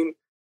 16,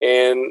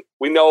 and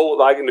we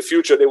know in the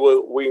future they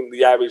will win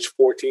the average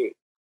 14.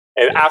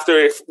 And after,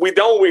 if we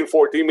don't win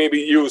 14, maybe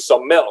use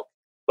some milk,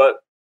 but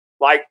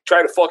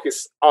try to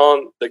focus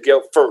on the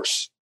gill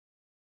first.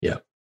 Yeah.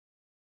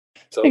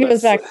 So it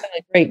goes back to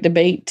the great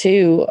debate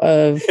too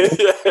of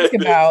think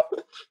about,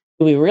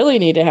 do we really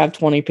need to have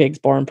 20 pigs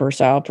born per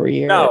sow per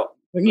year? No.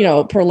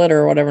 Per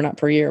litter or whatever, not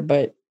per year,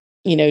 but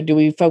do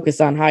we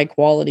focus on high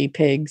quality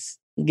pigs,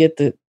 get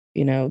the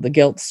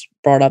gilts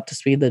brought up to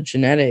speed, the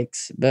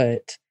genetics,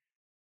 but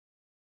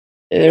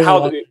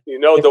how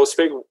do those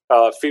pigs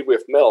feed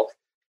with milk,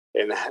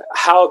 and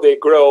how they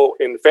grow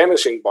in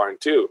vanishing barn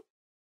too.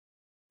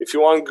 If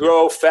you want to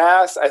grow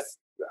fast,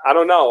 I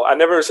don't know. I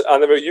never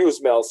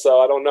use milk, so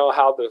I don't know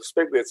how the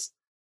piglets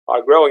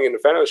are growing in the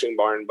vanishing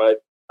barn.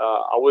 But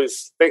I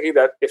was thinking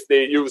that if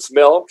they use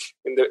milk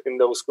in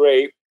those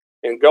grade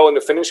and go in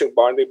the finishing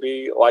barn, they'd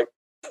be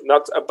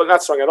not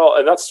strong at all,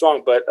 and not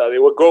strong, but they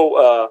would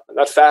go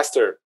not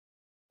faster.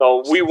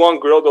 So we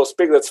won't grow those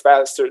piglets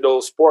faster,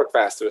 those pork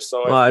faster.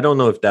 So I don't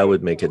know if that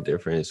would make a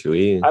difference,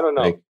 Louis. I don't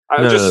know.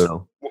 I'm just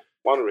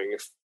wondering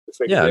if it's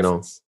making a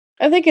difference.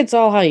 I think it's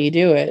all how you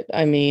do it.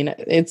 I mean,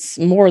 it's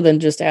more than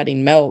just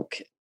adding milk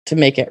to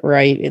make it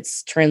right.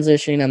 It's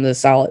transitioning on the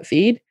solid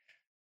feed,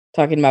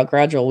 talking about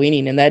gradual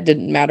weaning. And that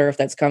didn't matter if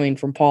that's coming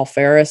from Paul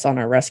Ferris on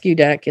a rescue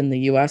deck in the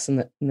U.S.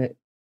 and the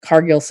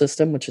Cargill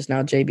system, which is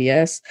now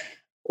JBS,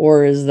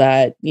 or is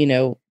that,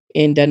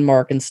 in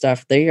Denmark and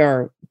stuff, they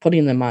are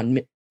putting them on,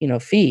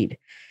 feed.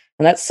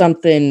 And that's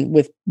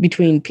something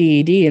between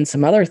PED and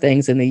some other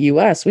things in the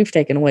U.S., we've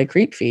taken away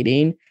creep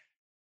feeding.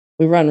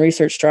 We run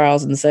research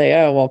trials and say,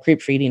 oh, well,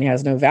 creep feeding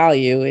has no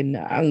value. And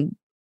I'm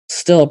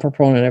still a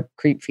proponent of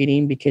creep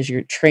feeding because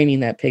you're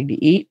training that pig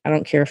to eat. I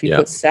don't care if you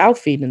put sow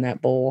feed in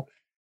that bowl.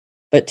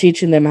 But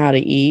teaching them how to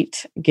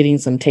eat, getting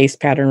some taste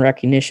pattern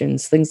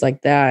recognitions, things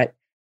like that,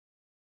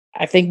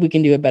 I think we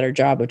can do a better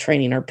job of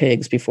training our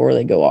pigs before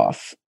they go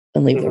off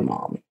and leave their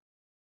mom.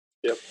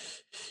 Yep.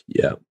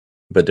 Yeah.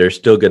 But there's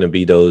still going to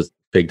be those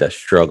pigs that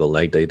struggle,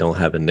 like they don't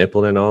have a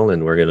nipple and all,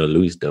 and we're going to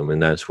lose them.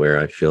 And that's where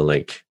I feel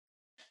like,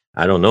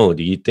 I don't know.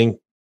 Do you think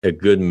a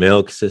good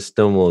milk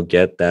system will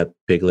get that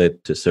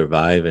piglet to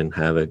survive and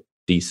have a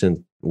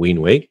decent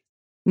wean weight?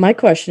 My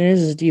question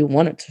is do you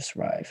want it to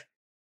survive?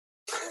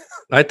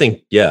 I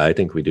think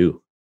we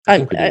do.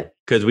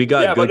 Because we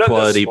got good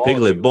quality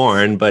piglet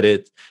born, but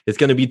it's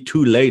going to be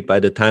too late by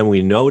the time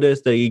we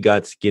notice that he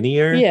got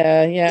skinnier.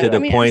 Yeah. To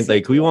the point,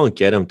 like we won't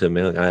get him to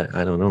milk.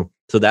 I don't know.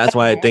 So that's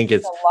why I think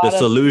it's the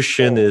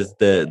solution is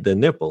the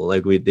nipple.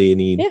 Like they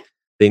need.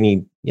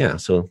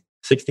 So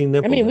 16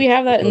 nipples. I mean, we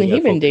have that in the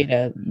human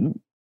data.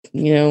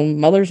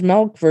 Mother's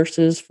milk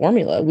versus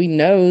formula. We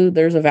know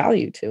there's a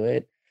value to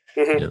it.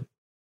 Mm-hmm. Yeah.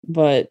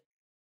 But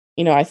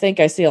I think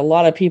I see a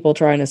lot of people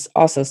trying to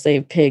also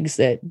save pigs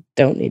that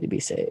don't need to be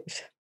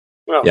saved.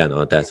 Well, yeah,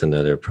 no, that's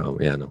another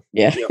problem. Yeah, no.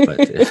 Yeah.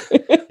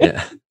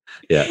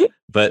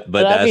 But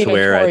that's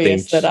where I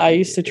think that I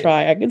used to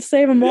try. I could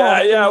save them all.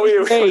 Yeah, we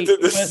did the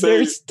but same.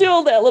 There's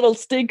still that little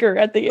stinker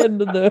at the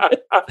end of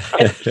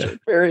the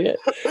period.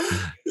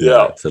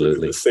 Yeah,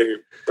 absolutely. The same.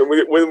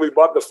 When we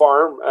bought the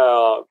farm,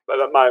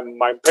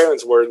 my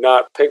parents were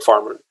not pig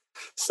farmers,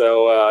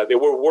 so they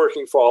were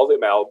working for all the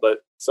milk. But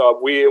so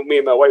me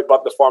and my wife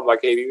bought the farm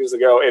like 8 years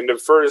ago, and the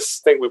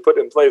first thing we put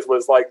in place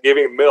was like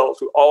giving milk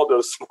to all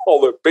those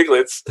smaller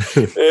piglets,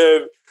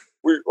 and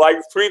we like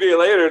 3 days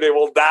later they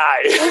will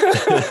die.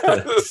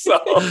 So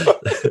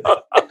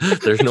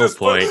there's no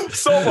point.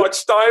 So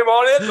much time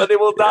on it, but they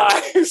will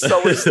die.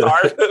 So we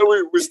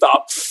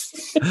stopped.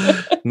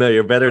 No,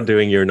 you're better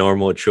doing your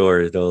normal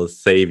chores. They'll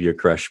save your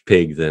crushed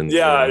pigs and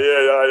yeah,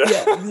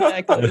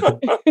 exactly.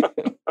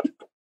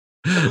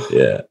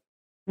 Yeah.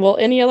 Well,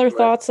 any other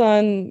thoughts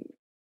on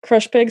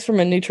crushed pigs from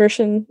a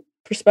nutrition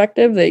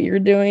perspective that you're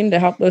doing to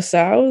help those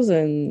sows?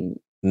 And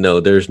no,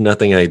 there's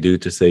nothing I do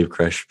to save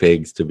crushed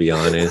pigs, to be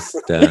honest.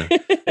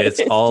 It's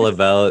all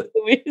about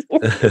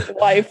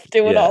wife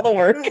doing all the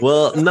work.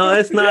 Well, no,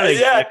 it's not.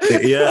 I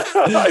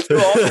do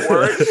all the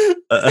work.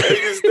 You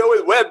just know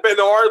it's wet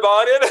banana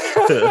about it.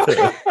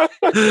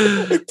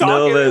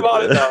 Talking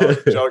about it. No, I'm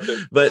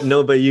joking. But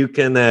you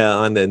can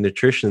on the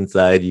nutrition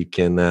side, you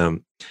can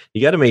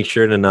you got to make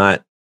sure to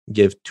not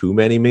give too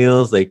many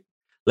meals. Like,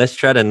 let's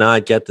try to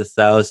not get the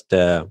sows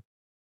to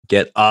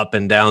get up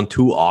and down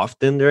too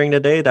often during the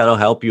day. That'll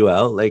help you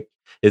out. Like,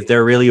 is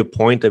there really a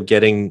point of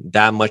getting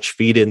that much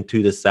feed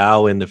into the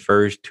sow in the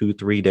first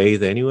 2-3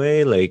 days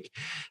anyway? Like,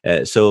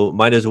 so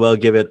might as well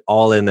give it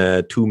all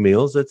in 2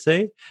 meals, let's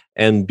say,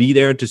 and be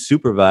there to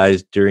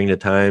supervise during the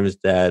times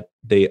that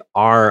they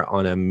are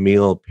on a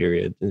meal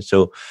period. And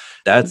so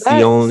that's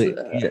the only,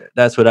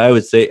 that's what I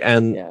would say.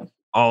 And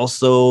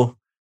also,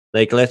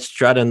 like, let's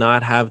try to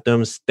not have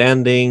them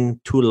standing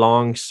too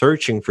long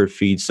searching for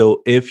feed.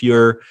 So if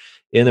you're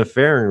in a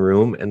farrowing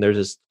room and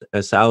there's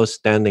a sow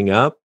standing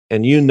up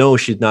and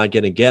she's not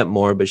going to get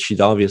more, but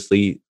she's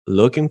obviously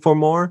looking for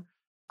more,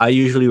 I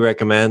usually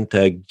recommend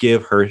to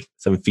give her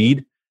some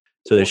feed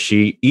so that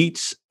she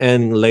eats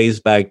and lays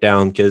back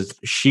down, because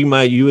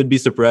you would be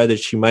surprised that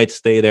she might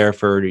stay there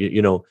for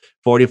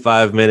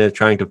 45 minutes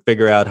trying to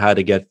figure out how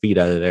to get feed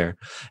out of there.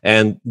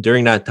 And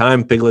during that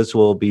time, piglets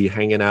will be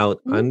hanging out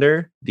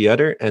under the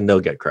udder and they'll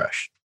get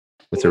crushed.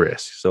 It's a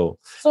risk. So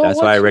that's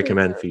why I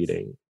recommend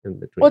feeding in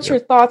between. What's your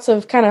thoughts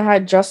of kind of how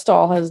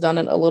Justall has done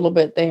it a little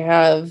bit? They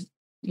have,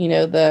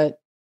 the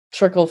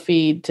trickle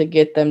feed to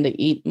get them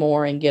to eat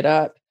more and get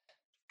up.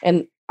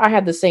 And I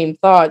had the same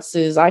thoughts,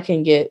 is I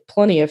can get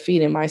plenty of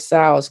feed in my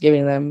sows,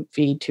 giving them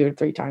feed 2 or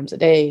 3 times a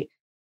day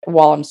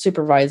while I'm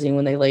supervising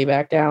when they lay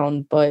back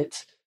down.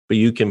 But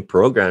you can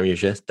program your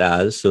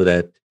gestats so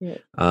that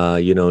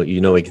you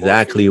know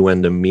exactly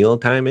when the meal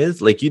time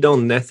is. Like, you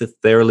don't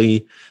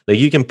necessarily, like,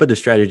 you can put the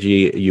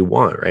strategy you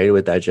want, right,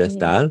 with that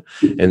gestat.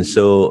 And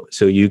so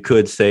you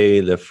could say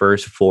the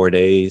first 4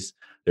 days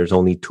there's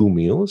only 2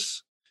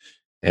 meals,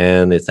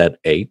 and it's at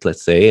 8,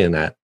 let's say, and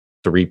at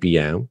 3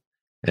 p.m.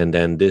 And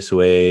then this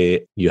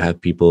way you have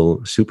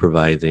people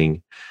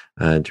supervising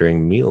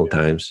during meal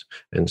times.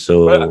 And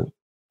so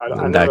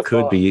that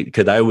could be,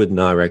 because I would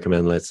not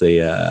recommend, let's say,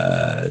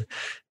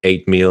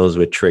 8 meals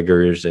with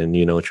triggers and,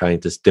 trying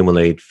to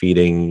stimulate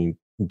feeding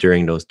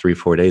during those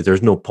 3-4 days.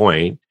 There's no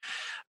point.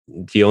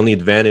 The only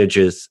advantage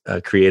is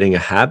creating a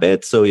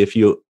habit. So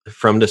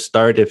from the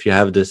start, if you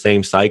have the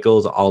same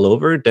cycles all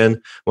over, then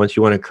once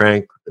you want to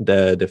crank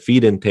the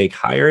feed intake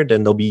higher,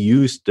 then they'll be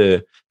used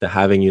to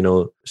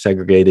having,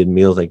 segregated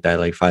meals like that,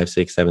 like 5,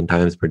 6, 7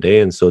 times per day.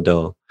 And so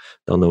they'll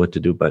know what to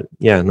do. But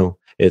yeah, no,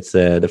 it's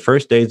the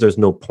first days, there's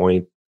no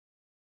point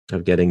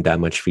of getting that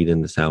much feed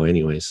in the sow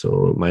anyway.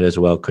 So might as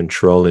well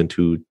control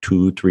into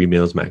 2-3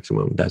 meals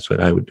maximum. That's what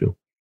I would do.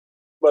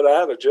 But I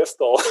have a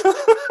Justall.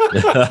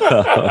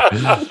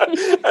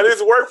 And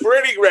it's worked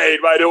pretty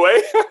great, by the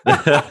way.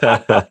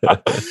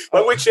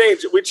 But we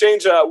changed. We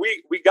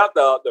got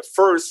the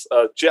first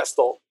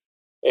Justall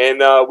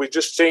And we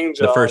just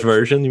changed the first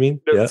version. You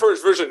mean the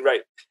first version,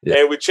 right? Yeah.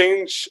 And we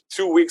changed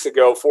 2 weeks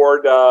ago for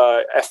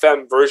the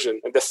FM version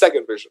and the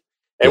second version.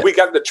 And we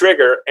got the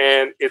trigger,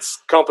 and it's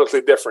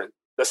completely different.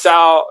 The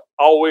sound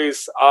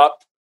always up,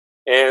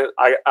 and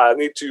I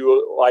need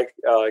to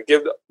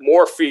give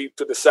more feed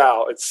to the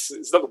sow. It's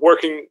not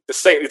working the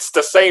same. It's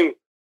the same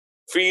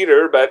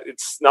feeder, but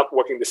it's not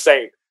working the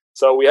same.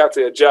 So we have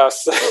to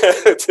adjust. So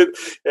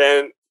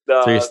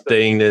you're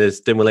saying that it's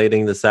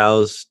stimulating the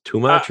sows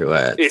too much, or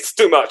what? It's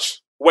too much.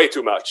 Way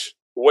too much.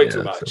 Way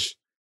too much.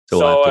 So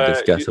we'll have to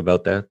discuss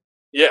about that.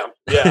 Yeah.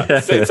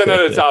 It's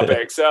another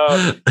topic. So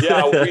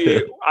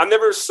I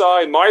never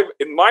saw in my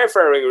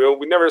farrowing room,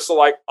 we never saw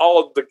like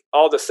all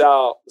the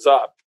sows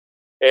up,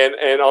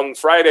 and on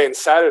Friday and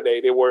Saturday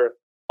they were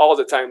all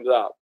the times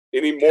up. They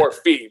need more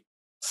feed.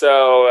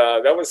 So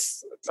that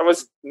was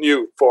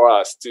new for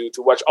us to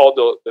watch all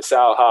the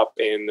sow hop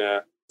and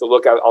to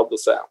look at all the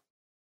sow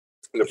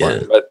in the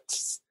barn. But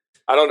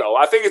I don't know.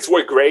 I think it's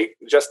worked great.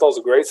 Gestol's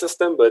a great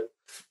system, but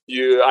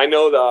I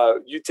know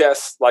you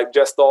test like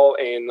Gestol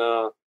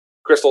and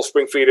Crystal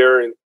Spring Feeder,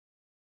 and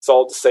it's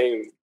all the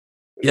same.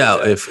 Yeah,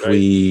 sense,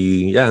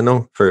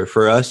 right?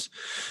 For us,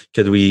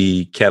 because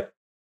we kept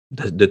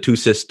the two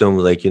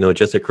systems, like,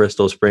 just a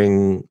Crystal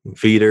Spring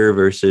Feeder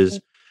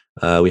versus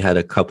we had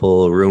a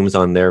couple rooms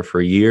on there for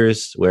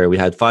years where we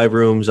had 5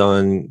 rooms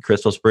on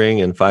Crystal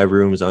Spring and 5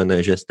 rooms on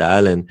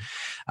Gestal. And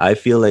I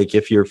feel like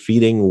if you're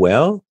feeding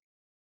well,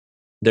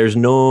 there's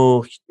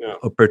no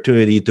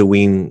opportunity to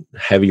wean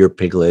heavier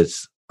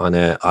piglets on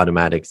an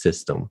automatic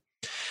system.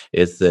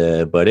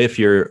 But if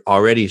you're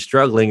already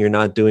struggling, you're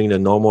not doing the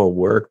normal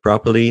work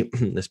properly,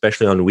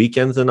 especially on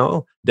weekends and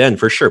all, then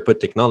for sure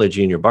put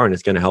technology in your barn.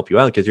 It's going to help you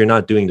out because you're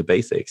not doing the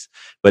basics.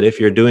 But if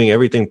you're doing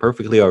everything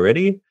perfectly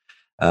already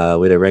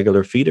with a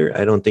regular feeder,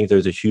 I don't think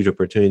there's a huge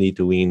opportunity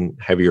to wean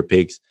heavier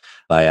pigs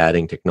by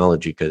adding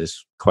technology, because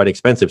it's quite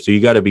expensive. So you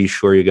got to be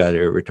sure you got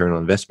a return on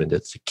investment.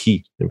 That's the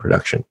key in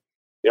production.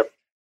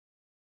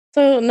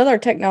 So another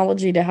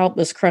technology to help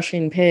this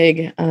crushing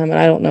pig, and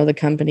I don't know the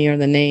company or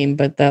the name,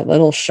 but that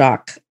little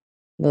shock,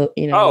 laser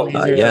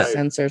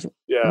sensors.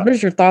 Yeah. What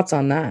is your thoughts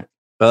on that?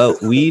 Well,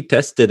 we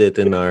tested it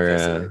in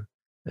our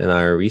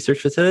research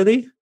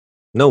facility.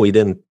 No, we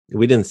didn't.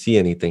 We didn't see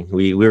anything.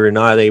 We were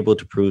not able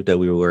to prove that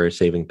we were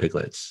saving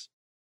piglets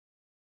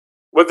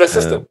with the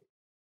system.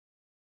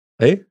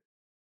 Hey,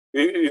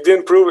 you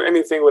didn't prove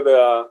anything with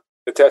the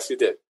test you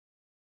did.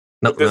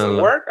 No, it doesn't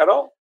work at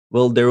all.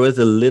 Well, there was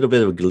a little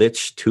bit of a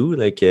glitch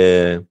too.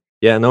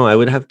 I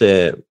would have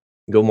to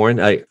go more.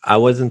 I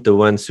wasn't the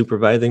one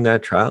supervising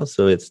that trial,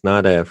 so it's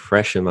not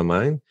fresh in my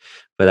mind.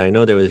 But I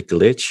know there was a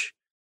glitch,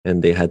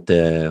 and they had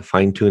to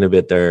fine tune a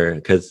bit there,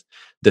 because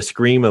the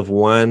scream of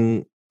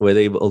one was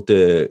able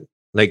to,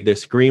 like, the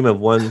scream of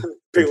one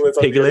piglet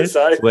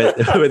with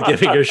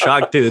giving a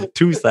shock to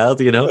 2 cells.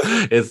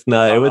 It's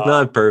not. It was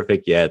not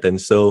perfect yet, and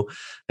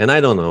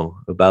I don't know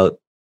about.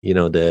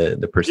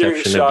 The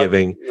perception of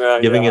giving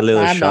a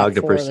little shock,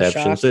 the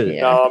perception.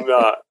 No, I'm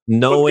not.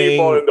 Knowing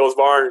people in those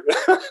barns.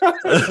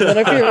 What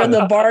if you're in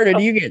the barn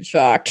and you get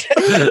shocked?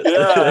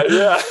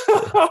 Yeah.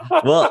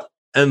 Well,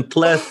 and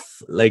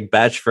plus, like,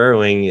 batch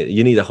farrowing,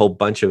 you need a whole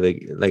bunch of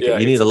you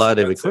need a lot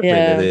of equipment,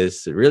 and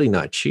it's really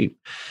not cheap.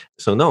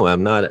 So no,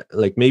 I'm not,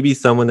 like, maybe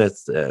someone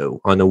that's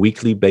on a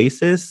weekly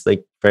basis,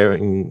 like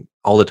farrowing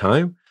all the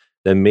time,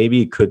 then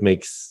maybe it could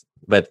make.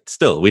 But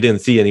still, we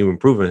didn't see any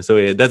improvement, so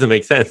it doesn't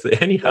make sense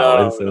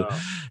anyhow.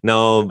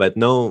 No,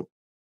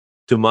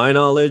 to my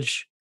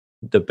knowledge,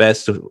 the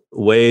best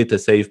way to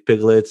save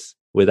piglets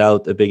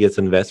without the biggest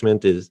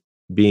investment is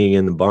being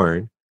in the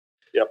barn.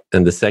 Yep.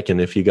 And the second,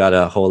 if you got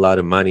a whole lot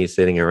of money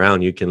sitting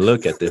around, you can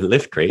look at the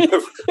lift crate. No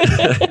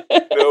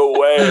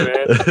way,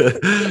 man.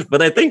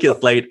 But I think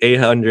it's like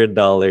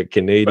 $800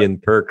 Canadian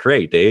per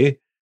crate, eh?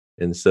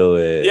 And so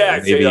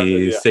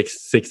maybe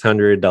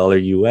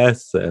 $600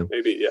 US.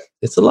 Maybe, yeah.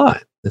 It's a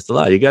lot.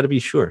 You got to be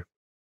sure.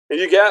 And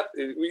you get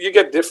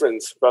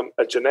difference from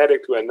a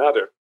genetic to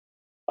another.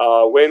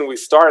 When we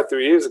started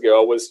 3 years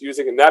ago, I was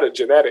using another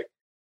genetic,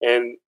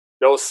 and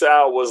those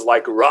sow was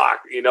like rock,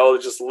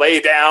 just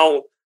lay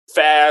down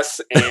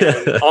fast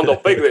and on the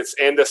piglets.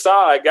 And the sow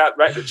I got,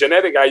 right, the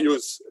genetic I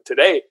use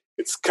today,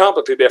 it's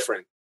completely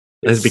different.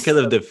 It's because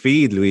of the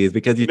feed, Louis.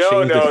 Because you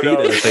changed the feed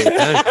at the same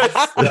time.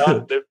 It's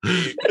not the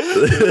feed.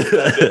 It's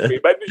not the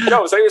feed. But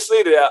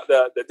seriously,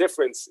 the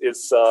difference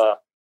is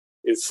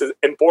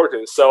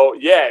important. So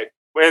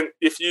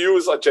if you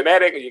use a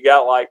genetic, you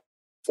got like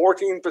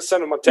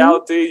 14% of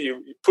mortality.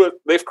 You put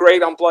lift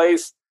crate on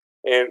place,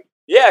 and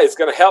it's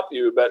going to help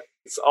you. But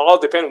it's all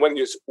depend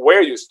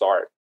where you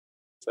start.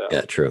 So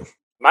yeah, true.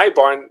 My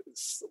barn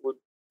would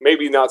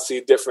maybe not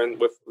see different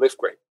with lift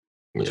crate.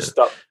 But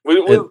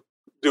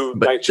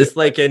it's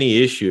like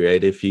any issue,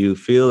 right? If you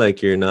feel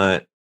like you're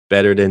not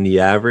better than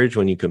the average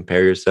when you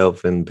compare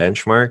yourself and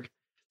benchmark,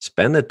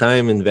 spend the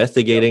time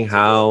investigating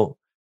how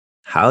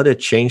to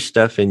change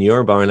stuff in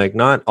your barn. Like,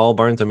 not all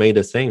barns are made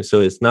the same. So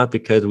it's not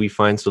because we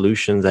find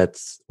solutions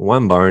at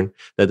one barn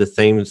that the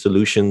same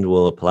solution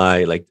will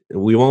apply. Like,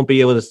 we won't be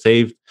able to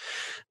save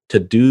to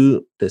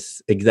do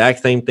this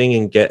exact same thing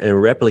and get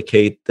and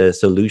replicate the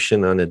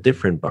solution on a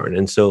different barn.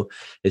 And so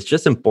it's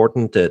just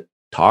important to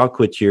talk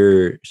with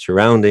your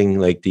surrounding,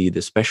 like the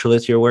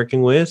specialists you're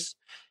working with,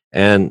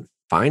 and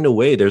find a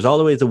way. There's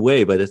always a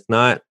way, but it's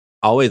not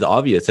always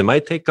obvious. It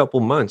might take a couple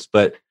months,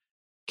 but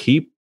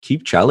keep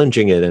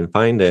challenging it and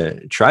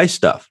try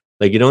stuff.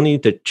 Like, you don't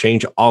need to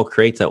change all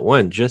crates at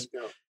once. Just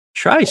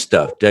try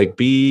stuff. Like, have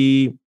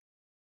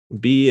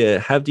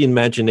the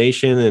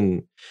imagination,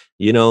 and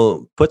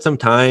put some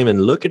time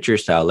and look at your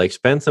sow. Like,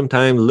 spend some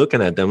time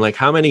looking at them. Like,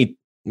 how many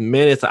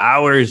minutes,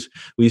 hours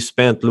we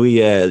spent,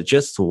 Louis,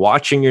 just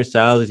watching your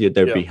sows,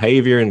 their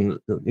behavior, and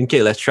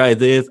okay, let's try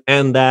this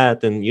and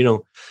that. And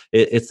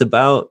it's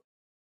about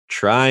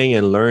trying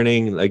and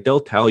learning. Like, they'll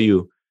tell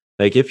you,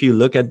 like, if you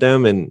look at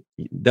them, and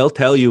they'll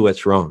tell you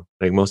what's wrong.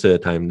 Like, most of the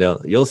time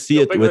you'll see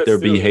it with their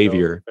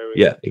behavior.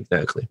 Yeah,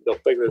 exactly. They'll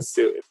pick this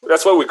too.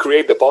 That's why we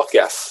create the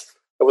podcast.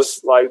 It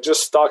was like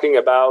just talking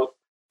about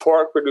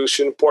pork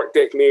production, pork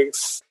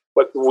techniques,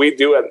 what we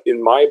do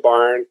in my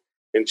barn,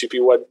 and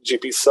what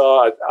GP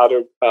saw at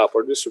other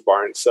producer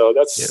barns. So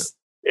that's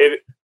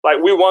it.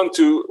 Like, we want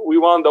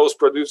those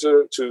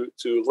producers to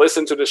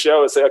listen to the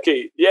show and say,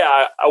 okay,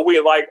 we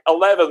like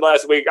 11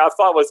 last week. I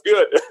thought was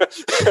good,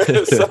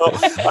 so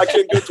I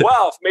can do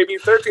 12, maybe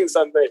 13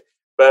 Sunday.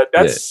 But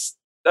that's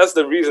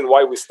the reason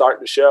why we start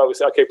the show. We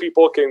say, okay,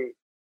 people can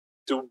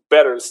do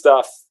better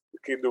stuff.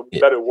 Can do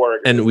better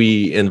work, and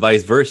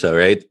vice versa,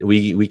 right?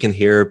 We can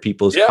hear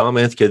people's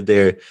comments because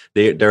they're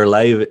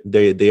live.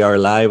 They are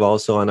live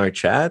also on our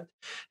chat,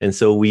 and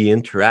so we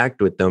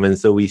interact with them, and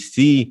so we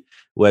see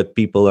what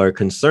people are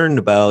concerned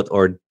about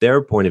or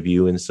their point of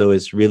view, and so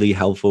it's really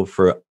helpful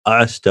for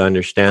us to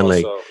understand.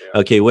 Also,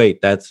 okay, wait,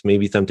 that's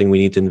maybe something we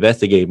need to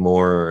investigate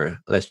more. Or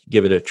let's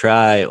give it a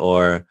try.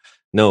 Or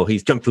no,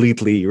 he's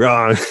completely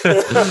wrong.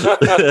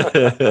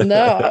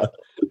 No.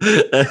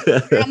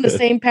 We're on the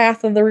same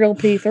path of the real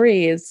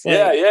P3. It's like,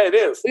 it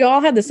is. We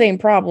all had the same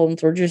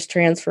problems. We're just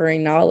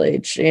transferring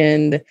knowledge,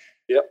 and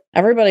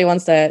everybody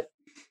wants that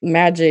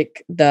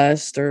magic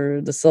dust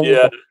or the silver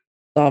to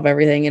solve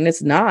everything, and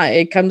it's not.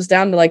 It comes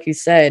down to, like you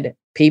said,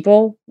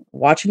 people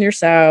watching your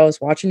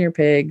sows, watching your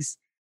pigs,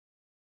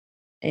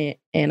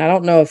 and I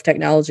don't know if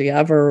technology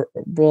ever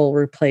will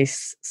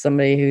replace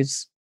somebody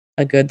who's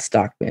a good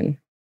stockman.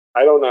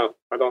 I don't know.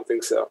 I don't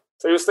think so.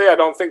 Seriously, I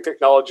don't think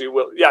technology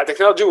will. Yeah,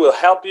 technology will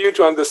help you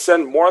to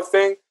understand more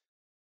things.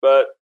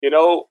 But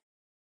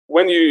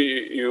when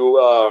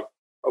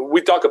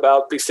we talk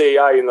about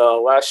PCAI in the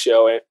last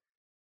show, and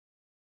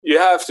you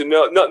have to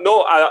know.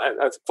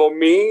 For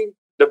me,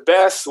 the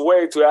best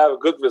way to have a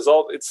good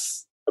result,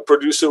 it's a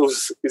producer who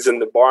is in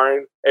the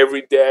barn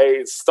every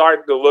day.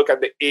 Start to look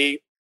at the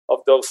age of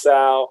those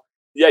sow.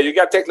 Yeah, you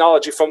got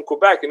technology from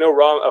Quebec.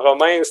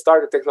 Romain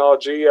started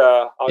technology.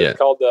 How you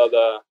call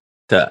the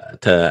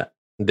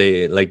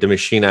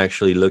machine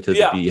actually looked at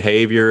the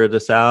behavior of the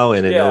sow,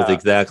 and it knows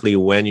exactly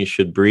when you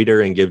should breed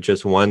her and give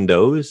just one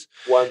dose.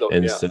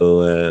 And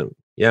so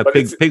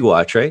Pig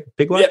Watch, right?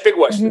 Pig Watch. Yeah, Pig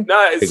Watch. Mm-hmm.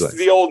 No, it's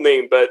the old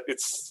name, but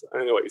it's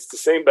the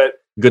same. But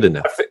good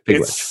enough.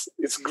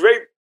 It's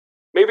great.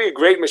 Maybe a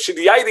great machine.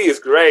 The idea is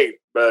great,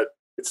 but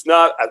it's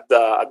not at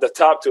the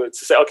top to it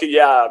to say, okay,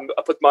 I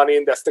put money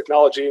in this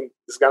technology and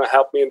it's gonna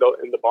help me in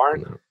the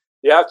barn. No.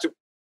 You have to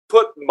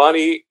put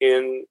money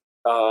in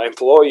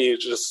employees.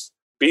 Just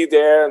be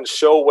there and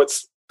show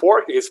what's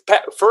pork is.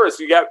 First,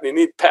 you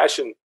need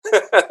passion.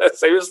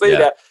 Seriously,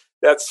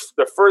 that's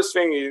the first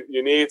thing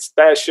you need. Is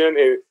passion,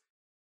 and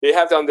you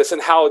have to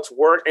understand how it's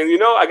work. And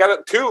I got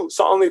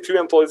only two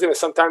employees in it.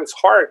 Sometimes it's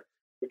hard.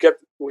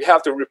 We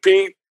have to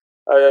repeat.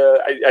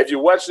 Have you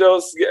watched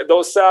those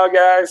sow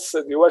guys?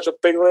 Have you watch the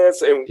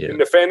piglets? And in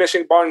the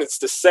finishing barn, it's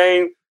the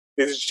same.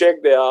 You just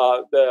check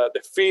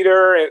the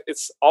feeder, and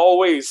it's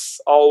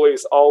always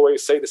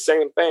say the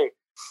same thing.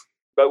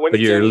 But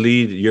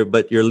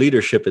your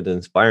leadership is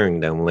inspiring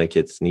them. Like,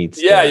 it needs.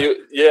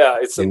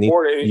 It's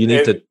important.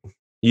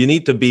 You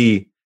need to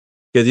be,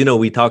 because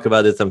we talk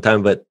about it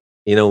sometimes, but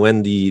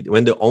when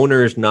the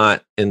owner's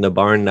not in the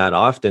barn that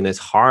often, it's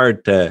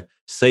hard to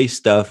say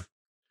stuff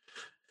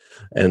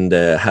and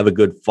have a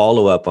good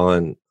follow-up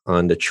on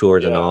the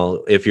chores and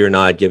all if you're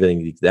not giving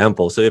the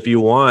example. So if you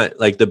want,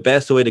 like, the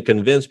best way to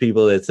convince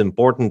people it's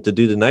important to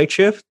do the night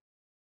shift,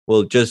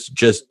 well, just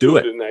do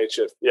it. The night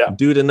shift.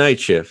 Do the night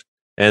shift.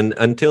 And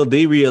until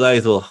they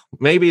realize, well,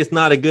 maybe it's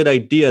not a good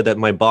idea that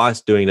my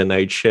boss doing the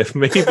night shift.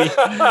 Maybe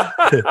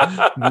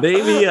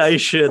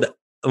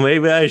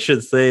maybe I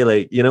should say,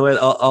 like, you know what,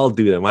 I'll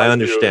do them. I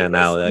understand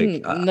now.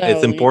 Like,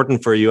 it's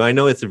important for you. I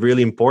know it's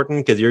really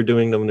important because you're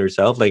doing them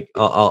yourself. Like,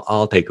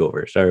 I'll take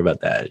over. Sorry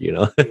about that.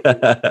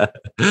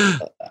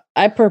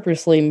 I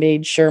purposely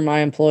made sure my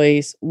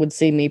employees would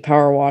see me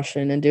power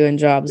washing and doing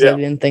jobs they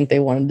didn't think they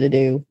wanted to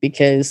do,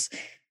 because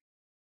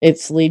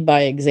it's lead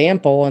by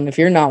example. And if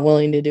you're not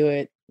willing to do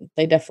it,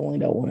 they definitely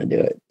don't want to do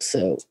it.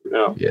 So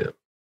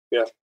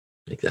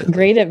exactly.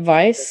 Great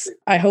advice.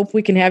 I hope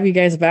we can have you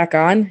guys back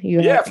on.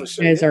 You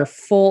guys are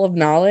full of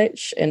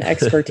knowledge and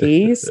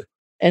expertise.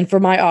 And for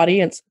my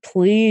audience,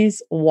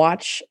 please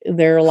watch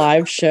their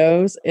live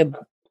shows.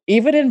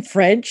 Even in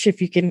French,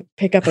 if you can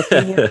pick up a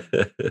few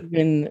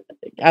words,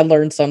 I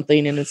learned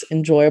something and it's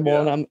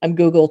enjoyable. And I'm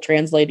Google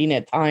translating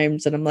at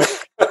times, and I'm like,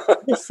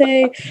 what to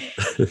say?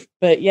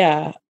 But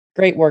yeah,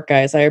 great work,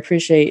 guys. I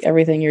appreciate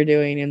everything you're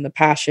doing and the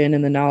passion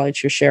and the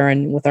knowledge you're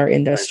sharing with our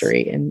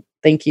industry. Nice. And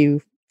thank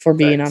you for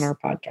being on our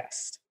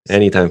podcast.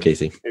 Anytime,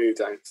 Casey.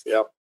 Anytime.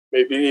 Yeah.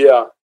 Maybe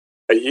in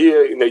a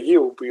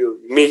year we'll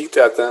meet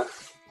at the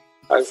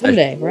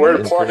someday, Where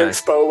the Pork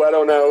Expo, I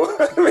don't know.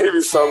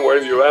 Maybe somewhere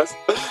in the US.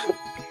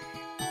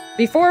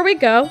 Before we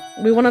go,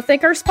 we want to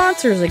thank our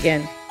sponsors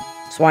again.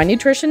 Swine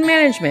Nutrition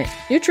Management,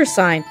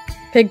 Nutrisign,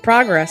 Pig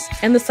Progress,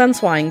 and the Sun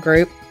Swine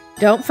Group.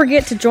 Don't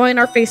forget to join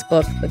our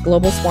Facebook, the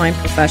Global Swine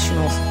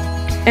Professionals.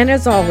 And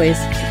as always,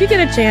 if you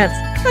get a chance,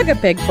 hug a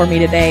pig for me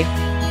today.